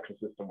which projection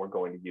system we're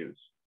going to use.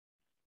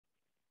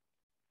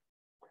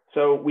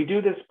 So we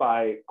do this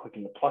by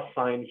clicking the plus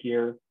sign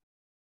here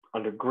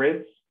under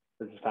grids.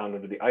 This is found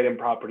under the item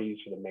properties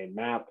for the main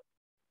map.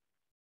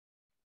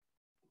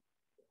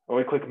 When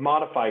we click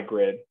modify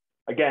grid,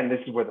 again,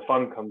 this is where the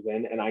fun comes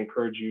in, and I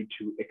encourage you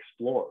to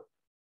explore.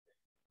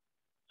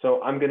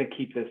 So I'm going to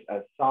keep this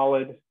as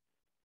solid.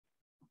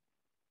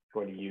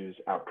 Going to use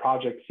our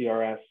project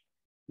CRS.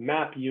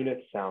 Map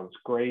unit sounds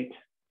great.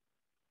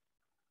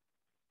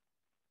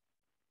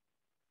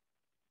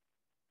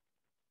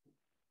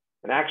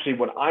 And actually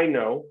what I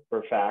know for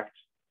a fact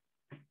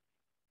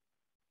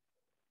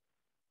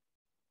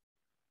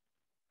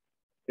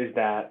is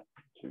that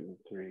 2,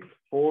 3,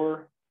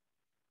 4,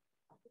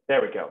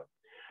 there we go.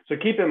 So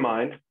keep in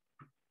mind,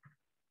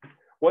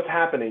 what's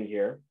happening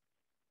here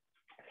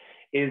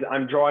is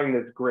I'm drawing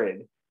this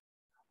grid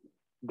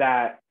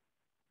that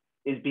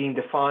is being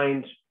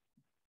defined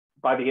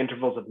by the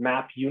intervals of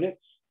map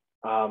units.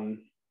 There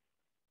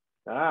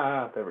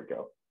we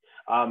go.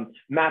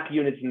 Map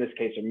units in this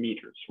case are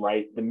meters,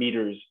 right? The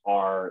meters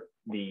are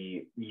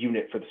the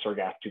unit for the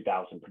Surgas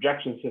 2000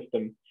 projection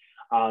system.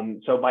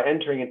 So by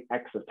entering an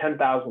X of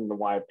 10,000 and a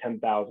Y of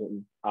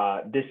 10,000,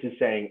 this is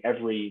saying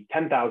every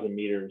 10,000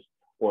 meters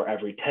or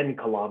every 10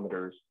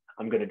 kilometers,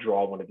 I'm going to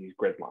draw one of these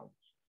grid lines.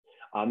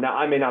 Now,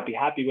 I may not be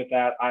happy with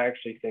that. I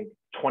actually think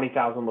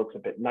 20,000 looks a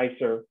bit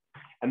nicer.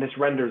 And this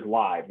renders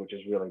live, which is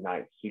really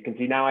nice. You can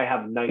see now I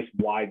have a nice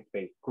wide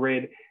space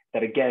grid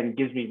that again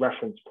gives me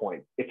reference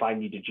points if I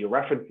need to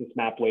georeference this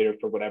map later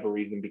for whatever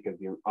reason because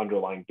the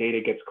underlying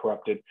data gets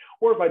corrupted,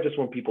 or if I just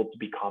want people to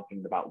be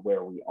confident about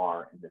where we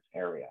are in this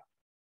area.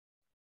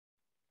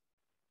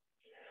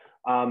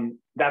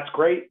 That's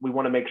great. We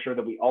want to make sure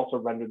that we also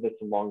render this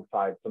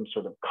alongside some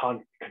sort of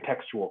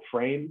contextual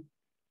frame.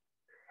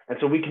 And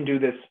so we can do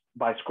this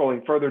by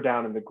scrolling further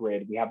down in the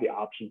grid. We have the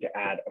option to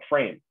add a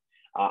frame.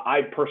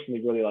 I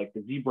personally really like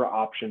the zebra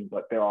option,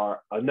 but there are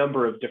a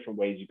number of different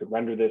ways you could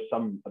render this,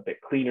 some a bit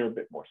cleaner, a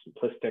bit more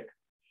simplistic,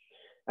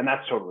 and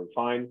that's totally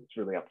fine. It's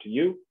really up to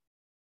you.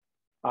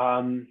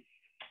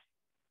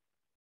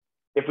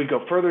 If we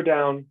go further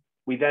down,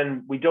 we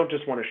don't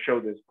just want to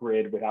show this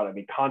grid without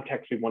any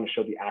context. We want to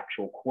show the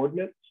actual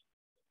coordinates.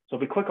 So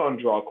if we click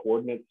on draw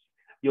coordinates,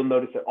 you'll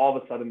notice that all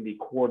of a sudden the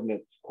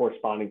coordinates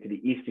corresponding to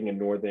the easting and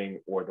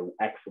northing or the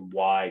X and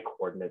Y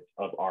coordinates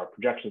of our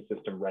projection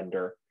system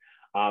render.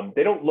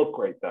 They don't look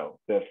great though.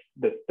 The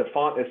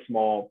font is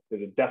small.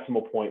 There's a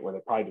decimal point where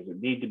there probably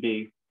doesn't need to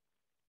be.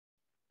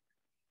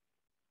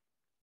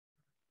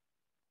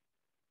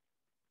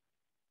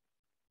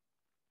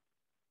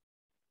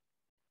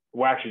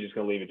 We're actually just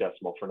going to leave a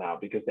decimal for now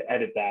because to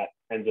edit that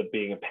ends up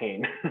being a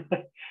pain.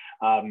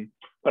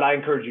 But I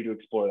encourage you to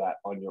explore that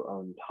on your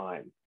own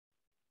time.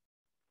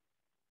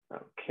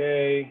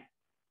 Okay,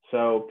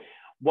 so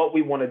what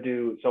we want to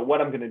do, so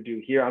what I'm going to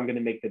do here, I'm going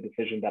to make the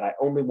decision that I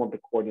only want the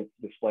coordinates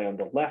to display on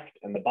the left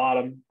and the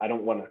bottom. I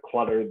don't want to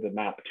clutter the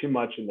map too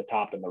much in the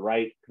top and the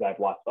right because I have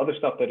lots of other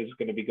stuff that is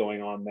going to be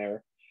going on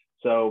there.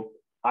 So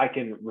I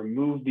can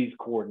remove these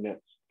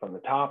coordinates from the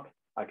top.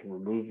 I can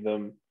remove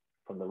them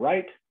from the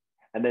right.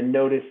 And then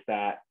notice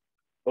that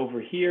over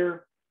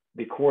here,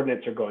 the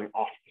coordinates are going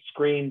off the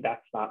screen.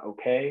 That's not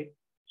okay.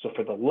 So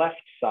for the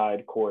left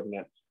side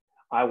coordinates,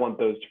 I want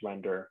those to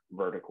render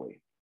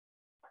vertically.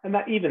 And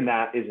that even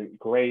that isn't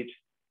great.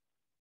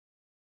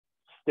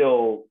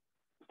 Still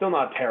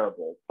not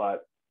terrible,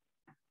 but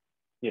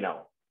you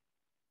know,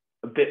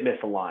 a bit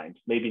misaligned,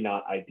 maybe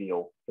not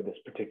ideal for this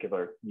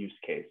particular use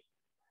case.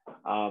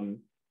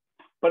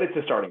 But it's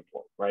a starting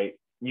point, right?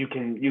 You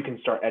can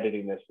start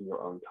editing this in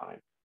your own time.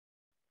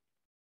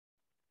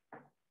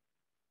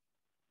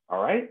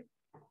 All right.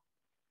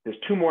 There's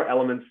 2 more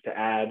elements to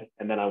add,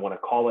 and then I want to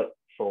call it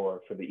for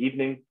the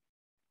evening.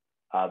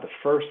 The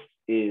first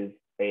is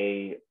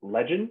a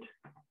legend.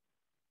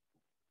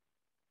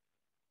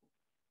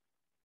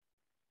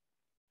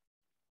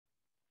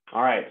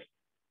 All right.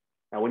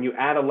 Now, when you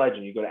add a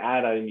legend, you go to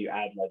add item, you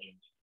add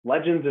legends.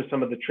 Legends are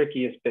some of the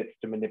trickiest bits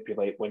to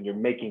manipulate when you're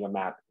making a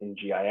map in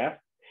GIS.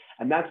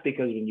 And that's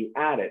because when you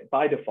add it,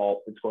 by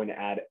default, it's going to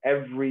add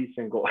every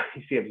single,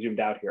 you see I've zoomed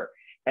out here,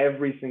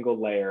 every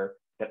single layer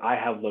that I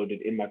have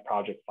loaded in my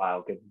project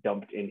file gets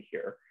dumped in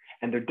here.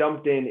 And they're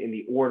dumped in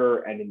the order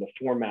and in the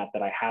format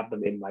that I have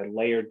them in my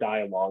layer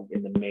dialog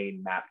in the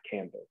main map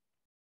canvas.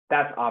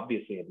 That's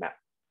obviously a mess.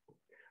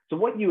 So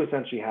what you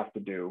essentially have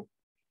to do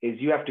is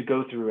you have to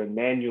go through and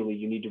manually,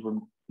 you need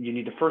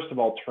to first of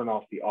all turn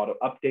off the auto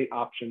update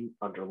option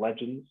under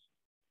legends.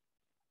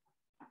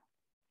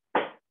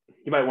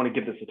 You might want to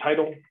give this a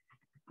title,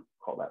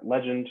 call that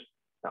legend,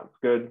 sounds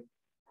good.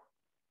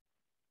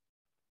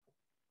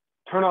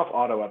 Turn off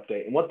auto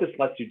update. And what this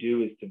lets you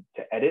do is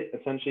to edit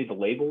essentially the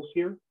labels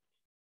here.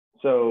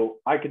 So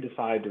I could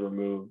decide to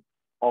remove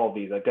all of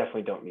these. I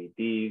definitely don't need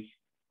these.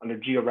 Under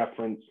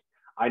georeference,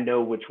 I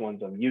know which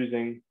ones I'm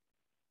using.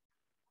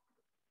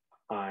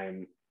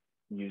 I'm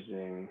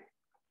using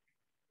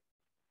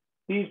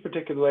these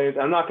particular layers.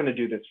 I'm not going to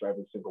do this for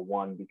every single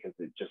one because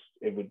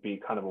it would be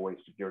kind of a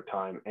waste of your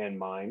time and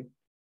mine.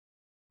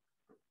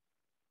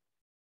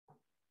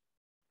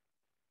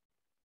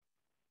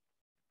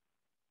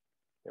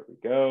 There we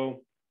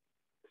go.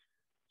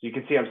 So you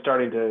can see I'm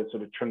starting to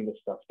sort of trim this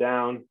stuff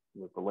down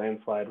with the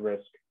landslide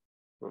risk,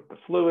 with the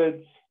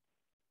fluids.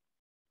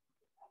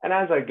 And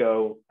as I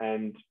go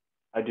and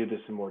I do this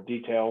in more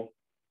detail,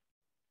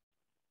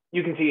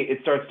 you can see it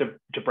starts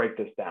to break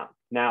this down.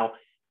 Now,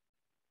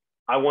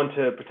 I want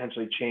to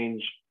potentially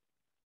change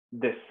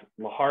this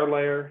Lahar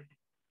layer.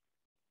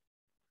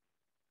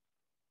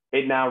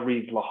 It now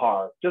reads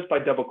Lahar. Just by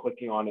double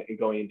clicking on it and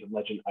going into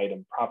legend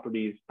item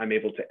properties, I'm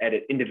able to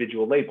edit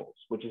individual labels,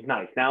 which is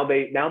nice. Now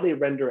they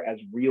render as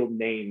real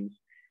names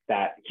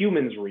that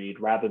humans read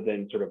rather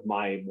than sort of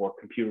my more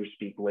computer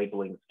speak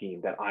labeling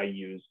scheme that I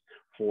use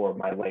for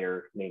my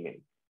layer naming.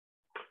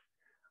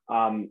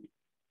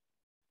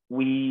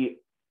 We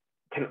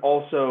can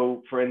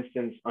also, for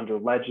instance, under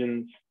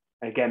legends,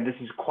 again, this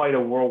is quite a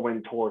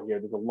whirlwind tour here.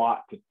 There's a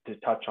lot to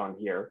touch on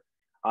here.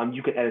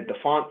 You can edit the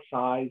font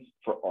size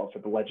for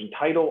the legend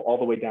title all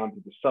the way down to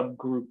the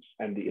subgroups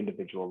and the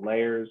individual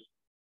layers.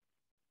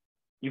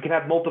 You can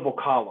have multiple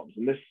columns,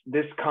 and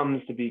this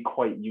comes to be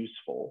quite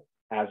useful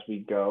as we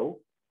go.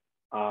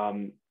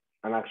 I'm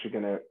actually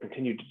going to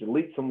continue to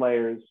delete some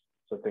layers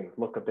so things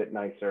look a bit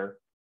nicer.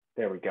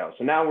 There we go.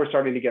 So now we're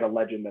starting to get a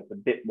legend that's a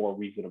bit more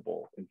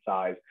reasonable in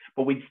size,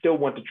 but we'd still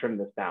want to trim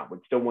this down.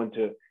 We'd still want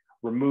to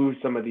remove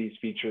some of these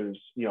features,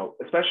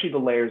 especially the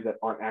layers that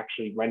aren't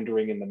actually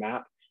rendering in the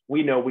map.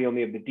 We know we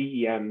only have the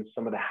DEMs,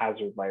 some of the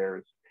hazard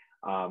layers.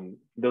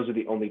 Those are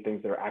the only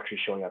things that are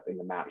actually showing up in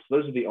the map. So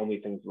those are the only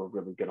things we're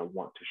really going to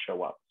want to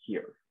show up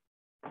here.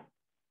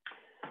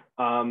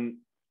 And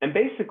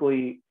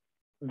basically,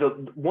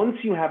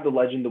 once you have the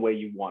legend the way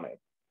you want it,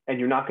 and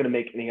you're not going to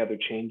make any other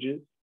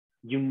changes,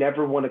 you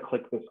never want to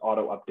click this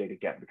auto update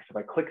again, because if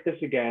I click this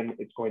again,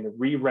 it's going to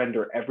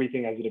re-render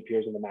everything as it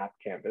appears in the map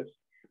canvas.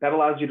 That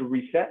allows you to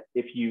reset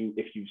if you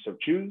so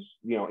choose,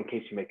 in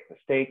case you make a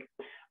mistake.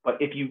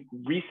 But if you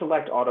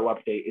reselect auto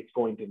update, it's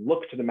going to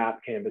look to the map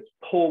canvas,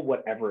 pull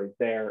whatever is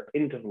there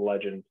into the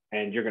legend,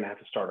 and you're going to have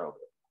to start over.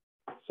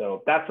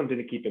 So that's something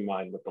to keep in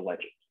mind with the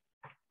legend.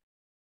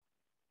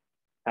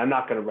 I'm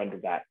not going to render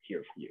that here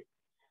for you.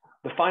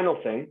 The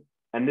final thing,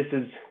 and this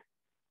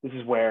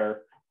is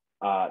where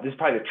this is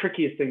probably the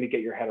trickiest thing to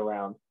get your head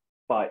around,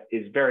 but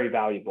is very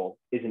valuable,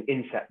 is an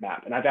inset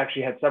map. And I've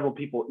actually had several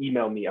people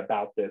email me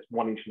about this,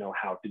 wanting to know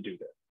how to do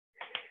this.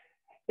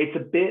 It's a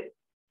bit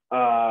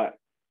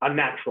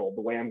unnatural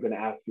the way I'm going to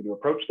ask you to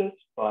approach this,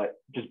 but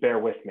just bear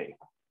with me.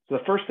 So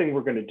the first thing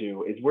we're going to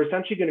do is we're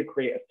essentially going to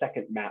create a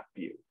second map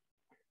view.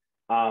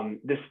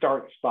 This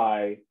starts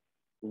by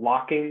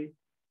locking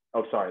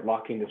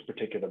this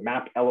particular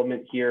map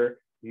element here,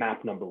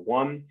 map number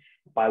 1.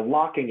 By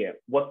locking it,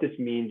 what this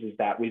means is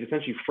that we've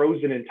essentially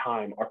frozen in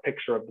time our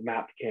picture of the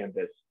map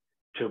canvas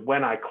to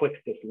when I click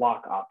this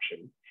lock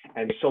option.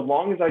 And so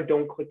long as I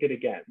don't click it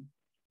again,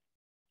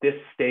 this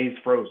stays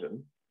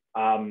frozen.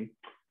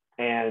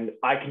 And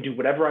I can do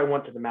whatever I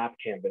want to the map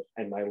canvas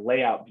and my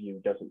layout view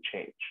doesn't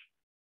change.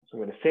 So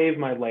I'm going to save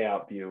my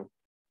layout view.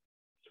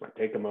 Just want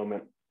to take a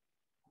moment,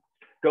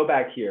 go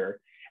back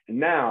here. And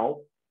now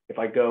if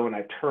I go and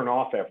I turn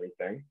off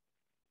everything,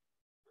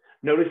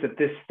 notice that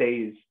this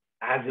stays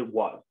as it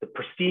was, the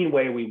pristine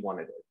way we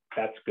wanted it.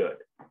 That's good.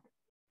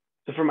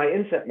 So for my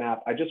inset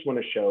map, I just want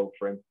to show,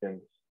 for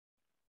instance,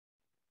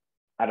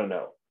 I don't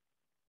know,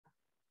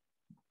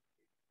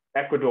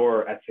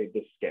 Ecuador at, say,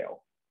 this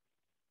scale.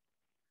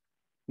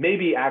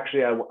 Maybe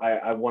actually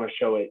I want to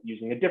show it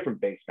using a different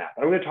base map.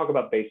 I'm going to talk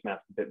about base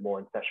maps a bit more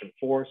in session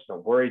 4, so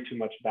don't worry too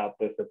much about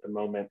this at the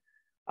moment.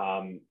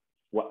 I'm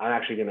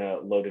actually going to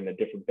load in a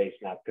different base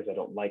map because I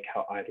don't like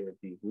how either of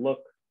these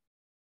look.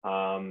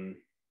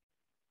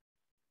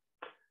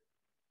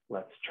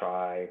 Let's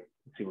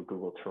see what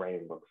Google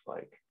Terrain looks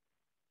like.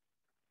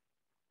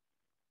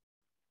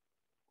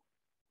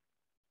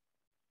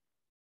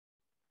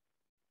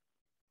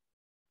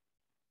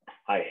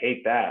 I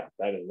hate that.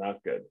 That is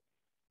not good.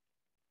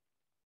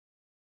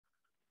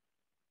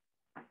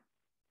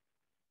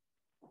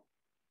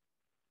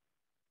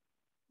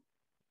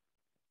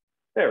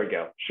 There we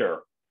go.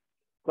 Sure.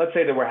 Let's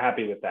say that we're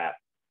happy with that.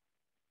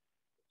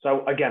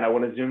 So again, I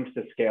want to zoom to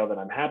the scale that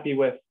I'm happy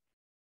with.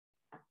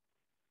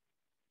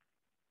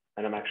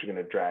 And I'm actually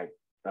going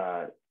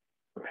to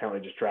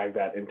apparently just drag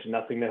that into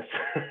nothingness.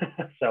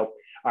 So,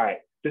 all right,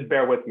 just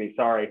bear with me,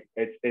 sorry.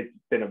 It's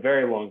been a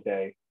very long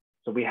day.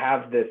 So we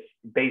have this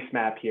base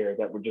map here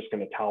that we're just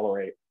gonna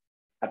tolerate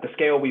at the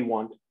scale we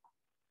want.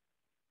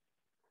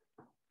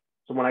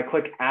 So when I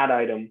click add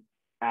item,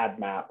 add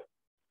map,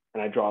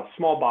 and I draw a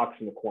small box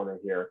in the corner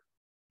here,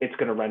 it's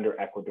gonna render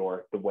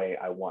Ecuador the way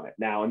I want it.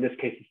 Now, in this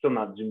case, it's still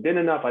not zoomed in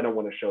enough. I don't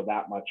wanna show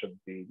that much of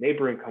the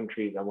neighboring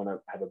countries. I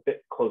wanna have a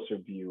bit closer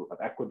view of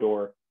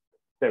Ecuador.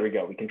 There we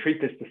go. We can treat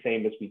this the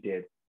same as we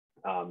did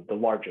the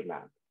larger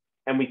map.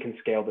 And we can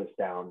scale this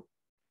down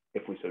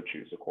if we so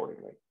choose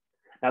accordingly.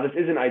 Now, this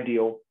isn't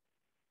ideal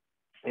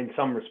in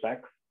some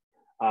respects.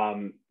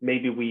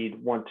 Maybe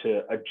we'd want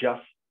to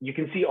adjust. You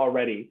can see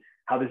already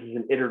how this is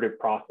an iterative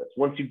process.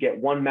 Once you get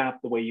one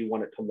map the way you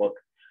want it to look,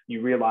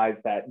 you realize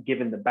that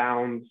given the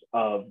bounds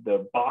of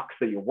the box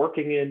that you're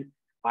working in,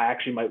 I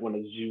actually might want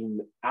to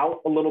zoom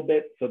out a little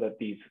bit so that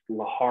these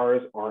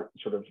lahars aren't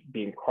sort of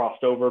being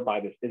crossed over by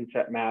this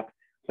inset map.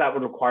 So that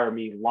would require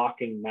me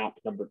locking map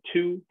number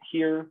 2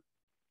 here,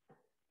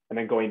 and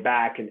then going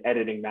back and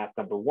editing map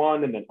number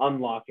 1 and then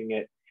unlocking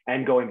it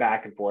and going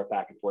back and forth,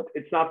 back and forth.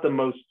 It's not the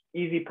most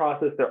easy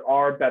process. There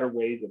are better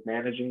ways of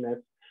managing this,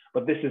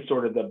 but this is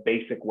sort of the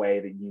basic way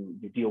that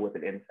you deal with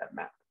an inset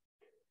map.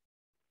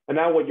 And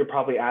now what you're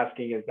probably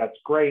asking is, that's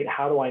great.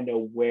 How do I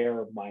know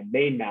where my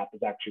main map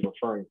is actually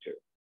referring to?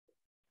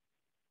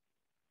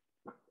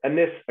 And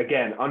this,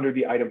 again, under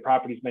the item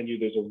properties menu,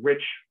 there's a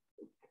rich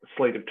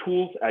slate of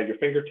tools at your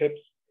fingertips.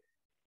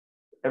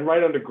 And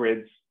right under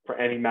grids, for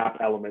any map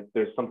element,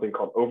 there's something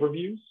called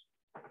overviews.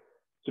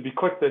 So if you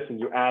click this and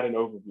you add an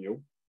overview,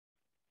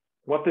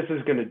 what this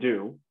is going to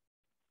do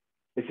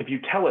is, if you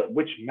tell it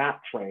which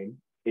map frame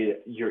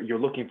you're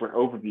looking for an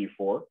overview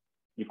for,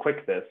 you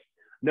click this.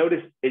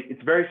 Notice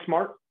it's very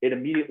smart. It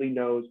immediately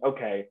knows,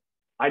 okay,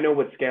 I know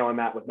what scale I'm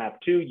at with map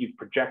 2. You've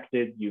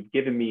projected, you've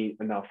given me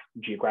enough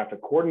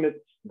geographic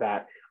coordinates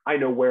that I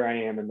know where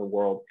I am in the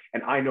world,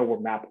 and I know where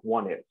map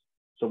 1 is.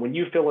 So when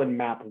you fill in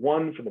map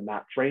 1 for the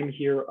map frame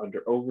here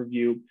under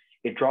overview,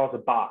 it draws a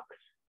box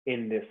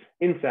in this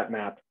inset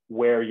map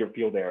where your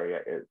field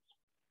area is.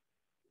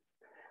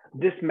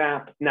 This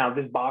map, now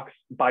this box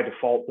by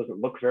default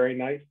doesn't look very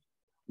nice.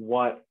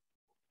 What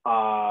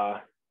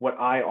I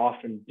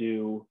often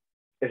do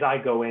is I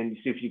go in, you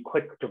see if you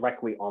click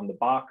directly on the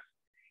box,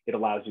 it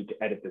allows you to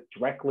edit this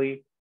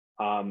directly.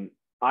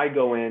 I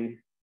go in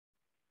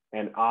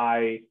and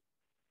I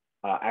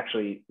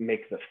actually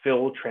make the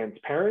fill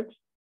transparent,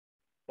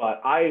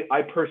 but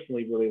I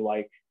personally really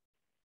like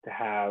to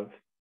have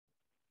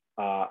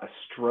a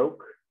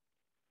stroke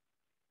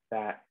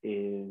that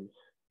is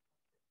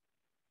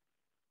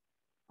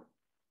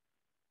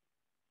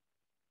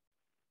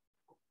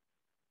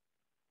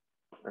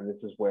and this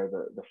is where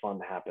the fun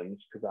happens,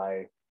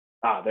 because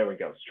there we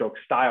go. Stroke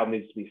style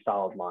needs to be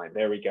solid line.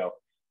 There we go.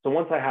 So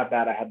once I have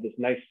that, I have this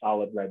nice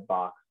solid red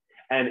box.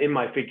 And in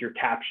my figure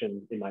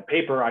caption in my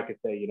paper, I could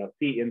say, you know,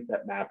 see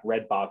inset map,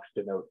 red box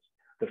denotes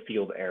the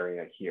field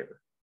area here.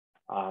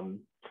 And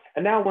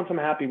now once I'm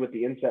happy with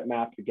the inset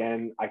map,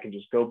 again, I can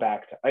just go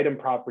back to item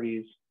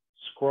properties,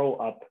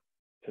 scroll up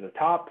to the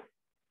top,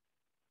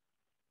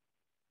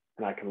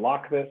 and I can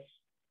lock this.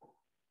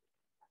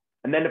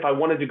 And then if I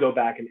wanted to go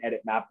back and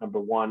edit map number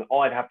 1,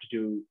 all I'd have to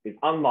do is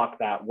unlock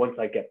that once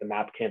I get the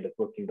map canvas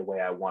looking the way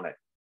I want it.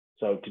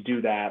 So to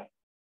do that,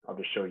 I'll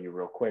just show you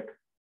real quick.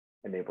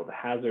 Enable the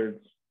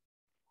hazards.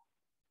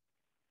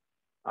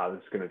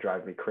 This is going to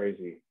drive me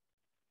crazy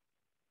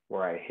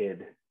where I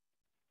hid.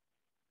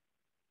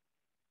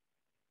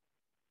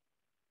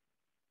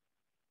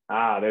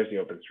 There's the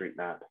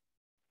OpenStreetMap.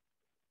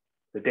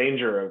 The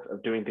danger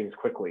of doing things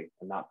quickly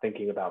and not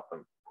thinking about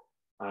them.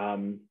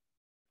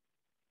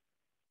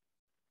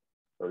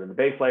 So in the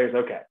base layers,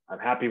 okay, I'm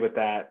happy with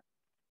that.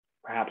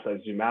 Perhaps I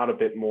zoom out a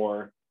bit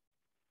more,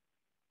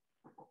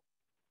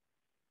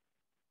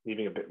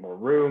 leaving a bit more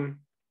room.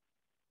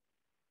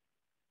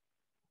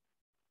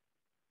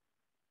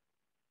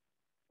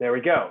 There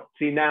we go.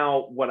 See,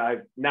 now what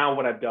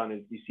I've done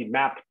is, you see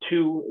map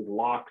 2 is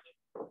locked.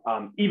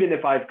 Even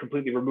if I've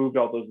completely removed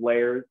all those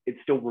layers, it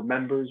still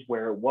remembers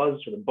where it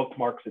was, sort of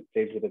bookmarks it,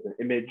 saves it as an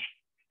image.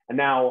 And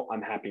now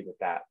I'm happy with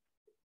that.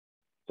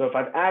 So if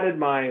I've added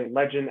my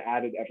legend,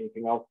 added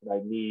everything else that I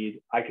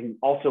need, I can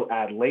also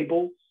add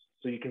labels.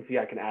 So you can see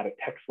I can add a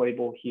text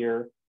label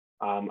here.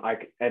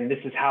 And this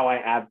is how I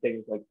add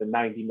things like the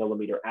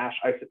 90mm ash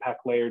isopack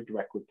layer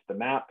directly to the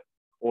map,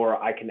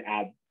 or I can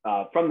add,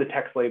 from the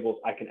text labels,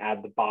 I can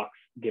add the box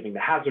giving the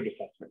hazard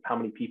assessment, how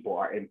many people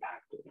are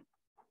impacted.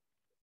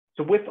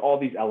 So with all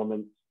these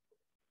elements,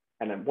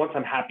 and then once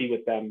I'm happy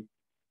with them,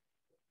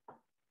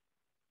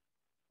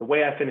 the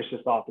way I finish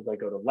this off is I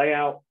go to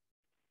layout,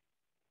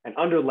 and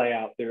under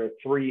layout, there are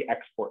 3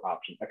 export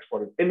options: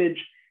 export as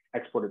image,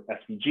 export as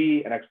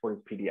SVG, and export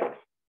as PDF.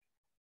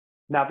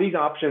 Now these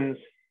options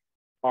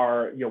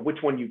are, you know,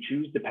 which one you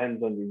choose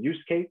depends on your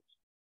use case.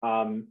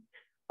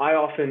 I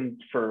often,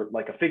 for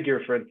like a figure,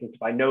 for instance,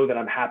 if I know that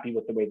I'm happy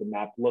with the way the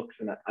map looks,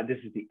 and this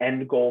is the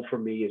end goal for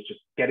me, is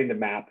just getting the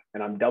map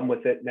and I'm done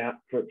with it now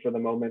for the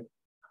moment,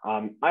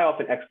 I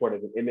often export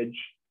as an image.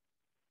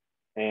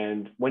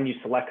 And when you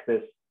select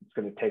this, it's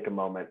going to take a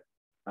moment.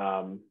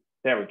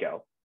 There we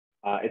go.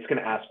 It's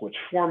going to ask which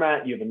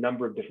format. You have a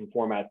number of different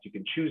formats you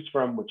can choose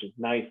from, which is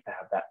nice to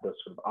have those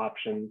sort of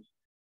options.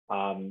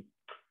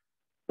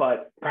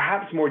 But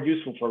perhaps more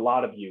useful for a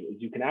lot of you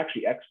is you can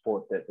actually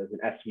export this as an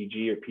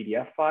SVG or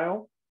PDF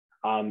file.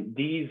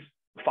 These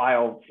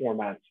file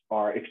formats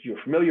are, if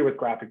you're familiar with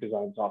graphic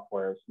design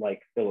softwares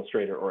like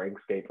Illustrator or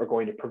Inkscape, are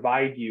going to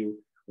provide you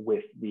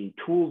with the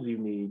tools you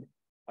need,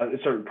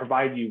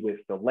 provide you with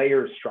the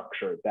layer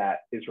structure that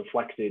is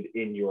reflected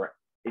in your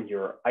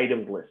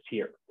item list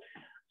here.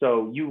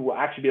 So you will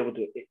actually be able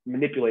to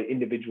manipulate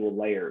individual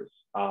layers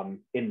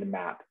in the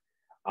map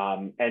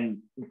and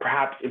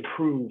perhaps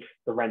improve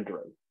the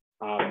rendering.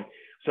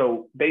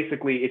 So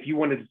basically, if you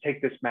wanted to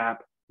take this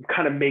map,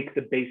 kind of make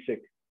the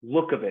basic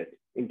look of it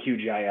in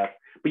QGIS,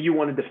 but you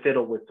wanted to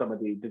fiddle with some of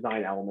the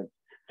design elements,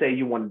 say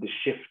you wanted to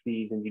shift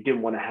these and you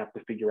didn't want to have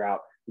to figure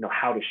out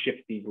how to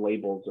shift these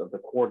labels of the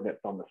coordinates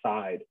on the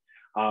side,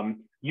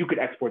 you could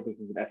export this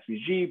as an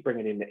SVG, bring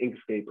it into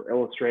Inkscape or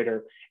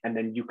Illustrator, and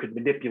then you could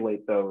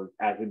manipulate those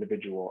as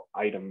individual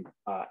item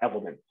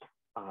elements.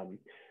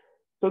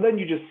 So then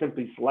you just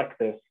simply select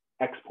this,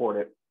 export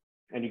it,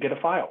 and you get a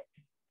file.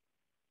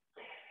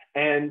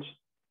 And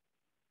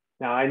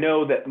now I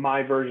know that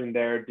my version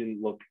there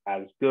didn't look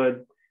as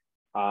good,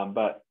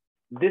 but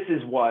this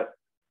is what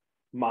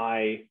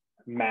my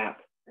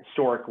map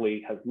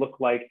historically has looked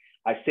like.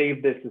 I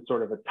saved this as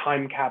sort of a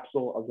time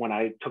capsule of when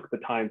I took the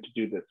time to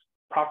do this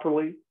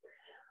properly.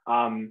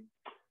 And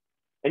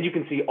you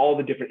can see all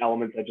the different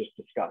elements I just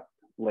discussed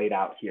laid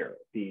out here.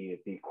 The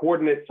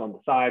coordinates on the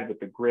side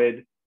with the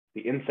grid,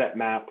 the inset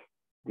map,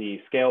 the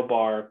scale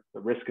bar, the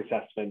risk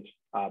assessment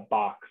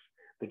box,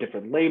 the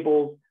different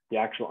labels, the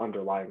actual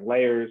underlying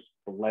layers,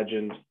 the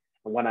legend.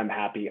 And when I'm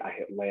happy, I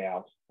hit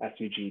layout,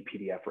 SVG,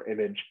 PDF, or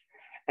image.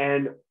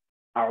 And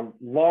our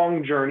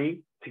long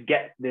journey to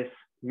get this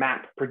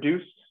map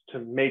produced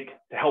to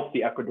help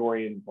the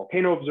Ecuadorian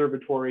Volcano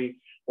Observatory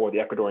or the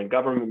Ecuadorian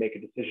government make a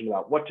decision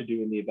about what to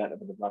do in the event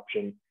of an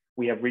eruption,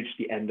 we have reached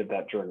the end of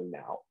that journey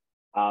now.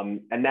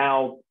 And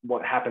now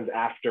what happens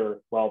after,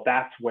 well,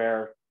 that's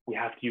where we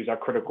have to use our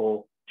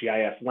critical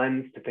GIS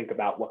lens to think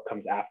about what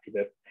comes after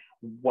this,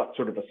 what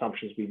sort of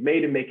assumptions we've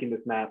made in making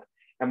this map.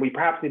 And we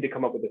perhaps need to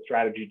come up with a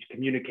strategy to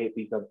communicate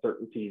these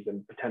uncertainties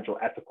and potential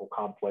ethical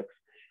conflicts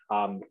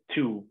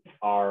to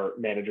our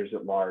managers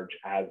at large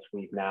as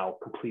we've now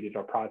completed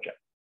our project.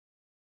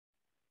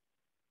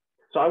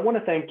 So I want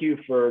to thank you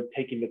for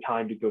taking the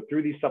time to go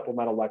through these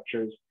supplemental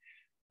lectures.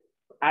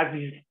 As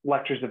these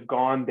lectures have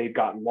gone, they've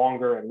gotten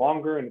longer and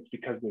longer, and it's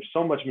because there's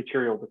so much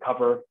material to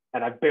cover,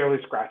 and I've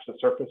barely scratched the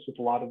surface with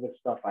a lot of this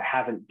stuff. I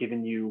haven't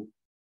given you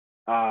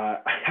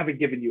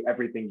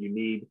everything you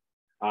need,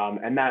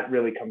 and that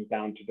really comes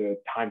down to the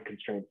time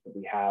constraints that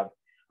we have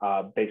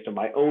based on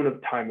my own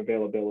time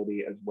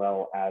availability, as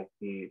well as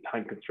the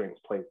time constraints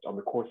placed on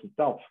the course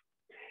itself.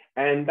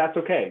 And that's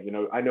okay.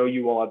 I know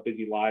you all have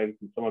busy lives,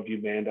 and some of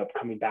you may end up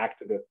coming back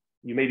to this.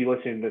 You may be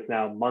listening to this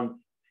now months,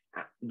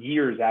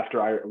 years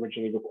after I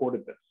originally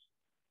recorded this.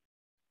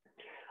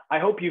 I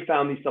hope you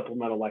found these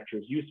supplemental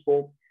lectures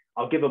useful.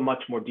 I'll give a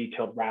much more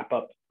detailed wrap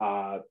up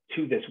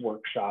to this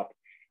workshop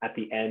at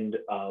the end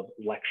of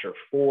lecture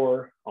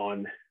 4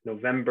 on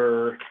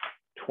November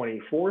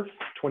 24th,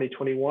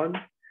 2021.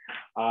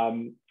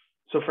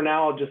 So for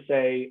now, I'll just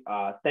say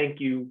thank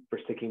you for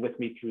sticking with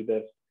me through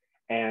this,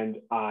 and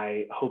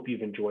I hope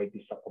you've enjoyed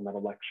these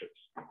supplemental lectures.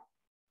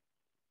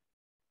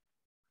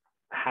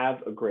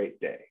 Have a great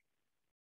day.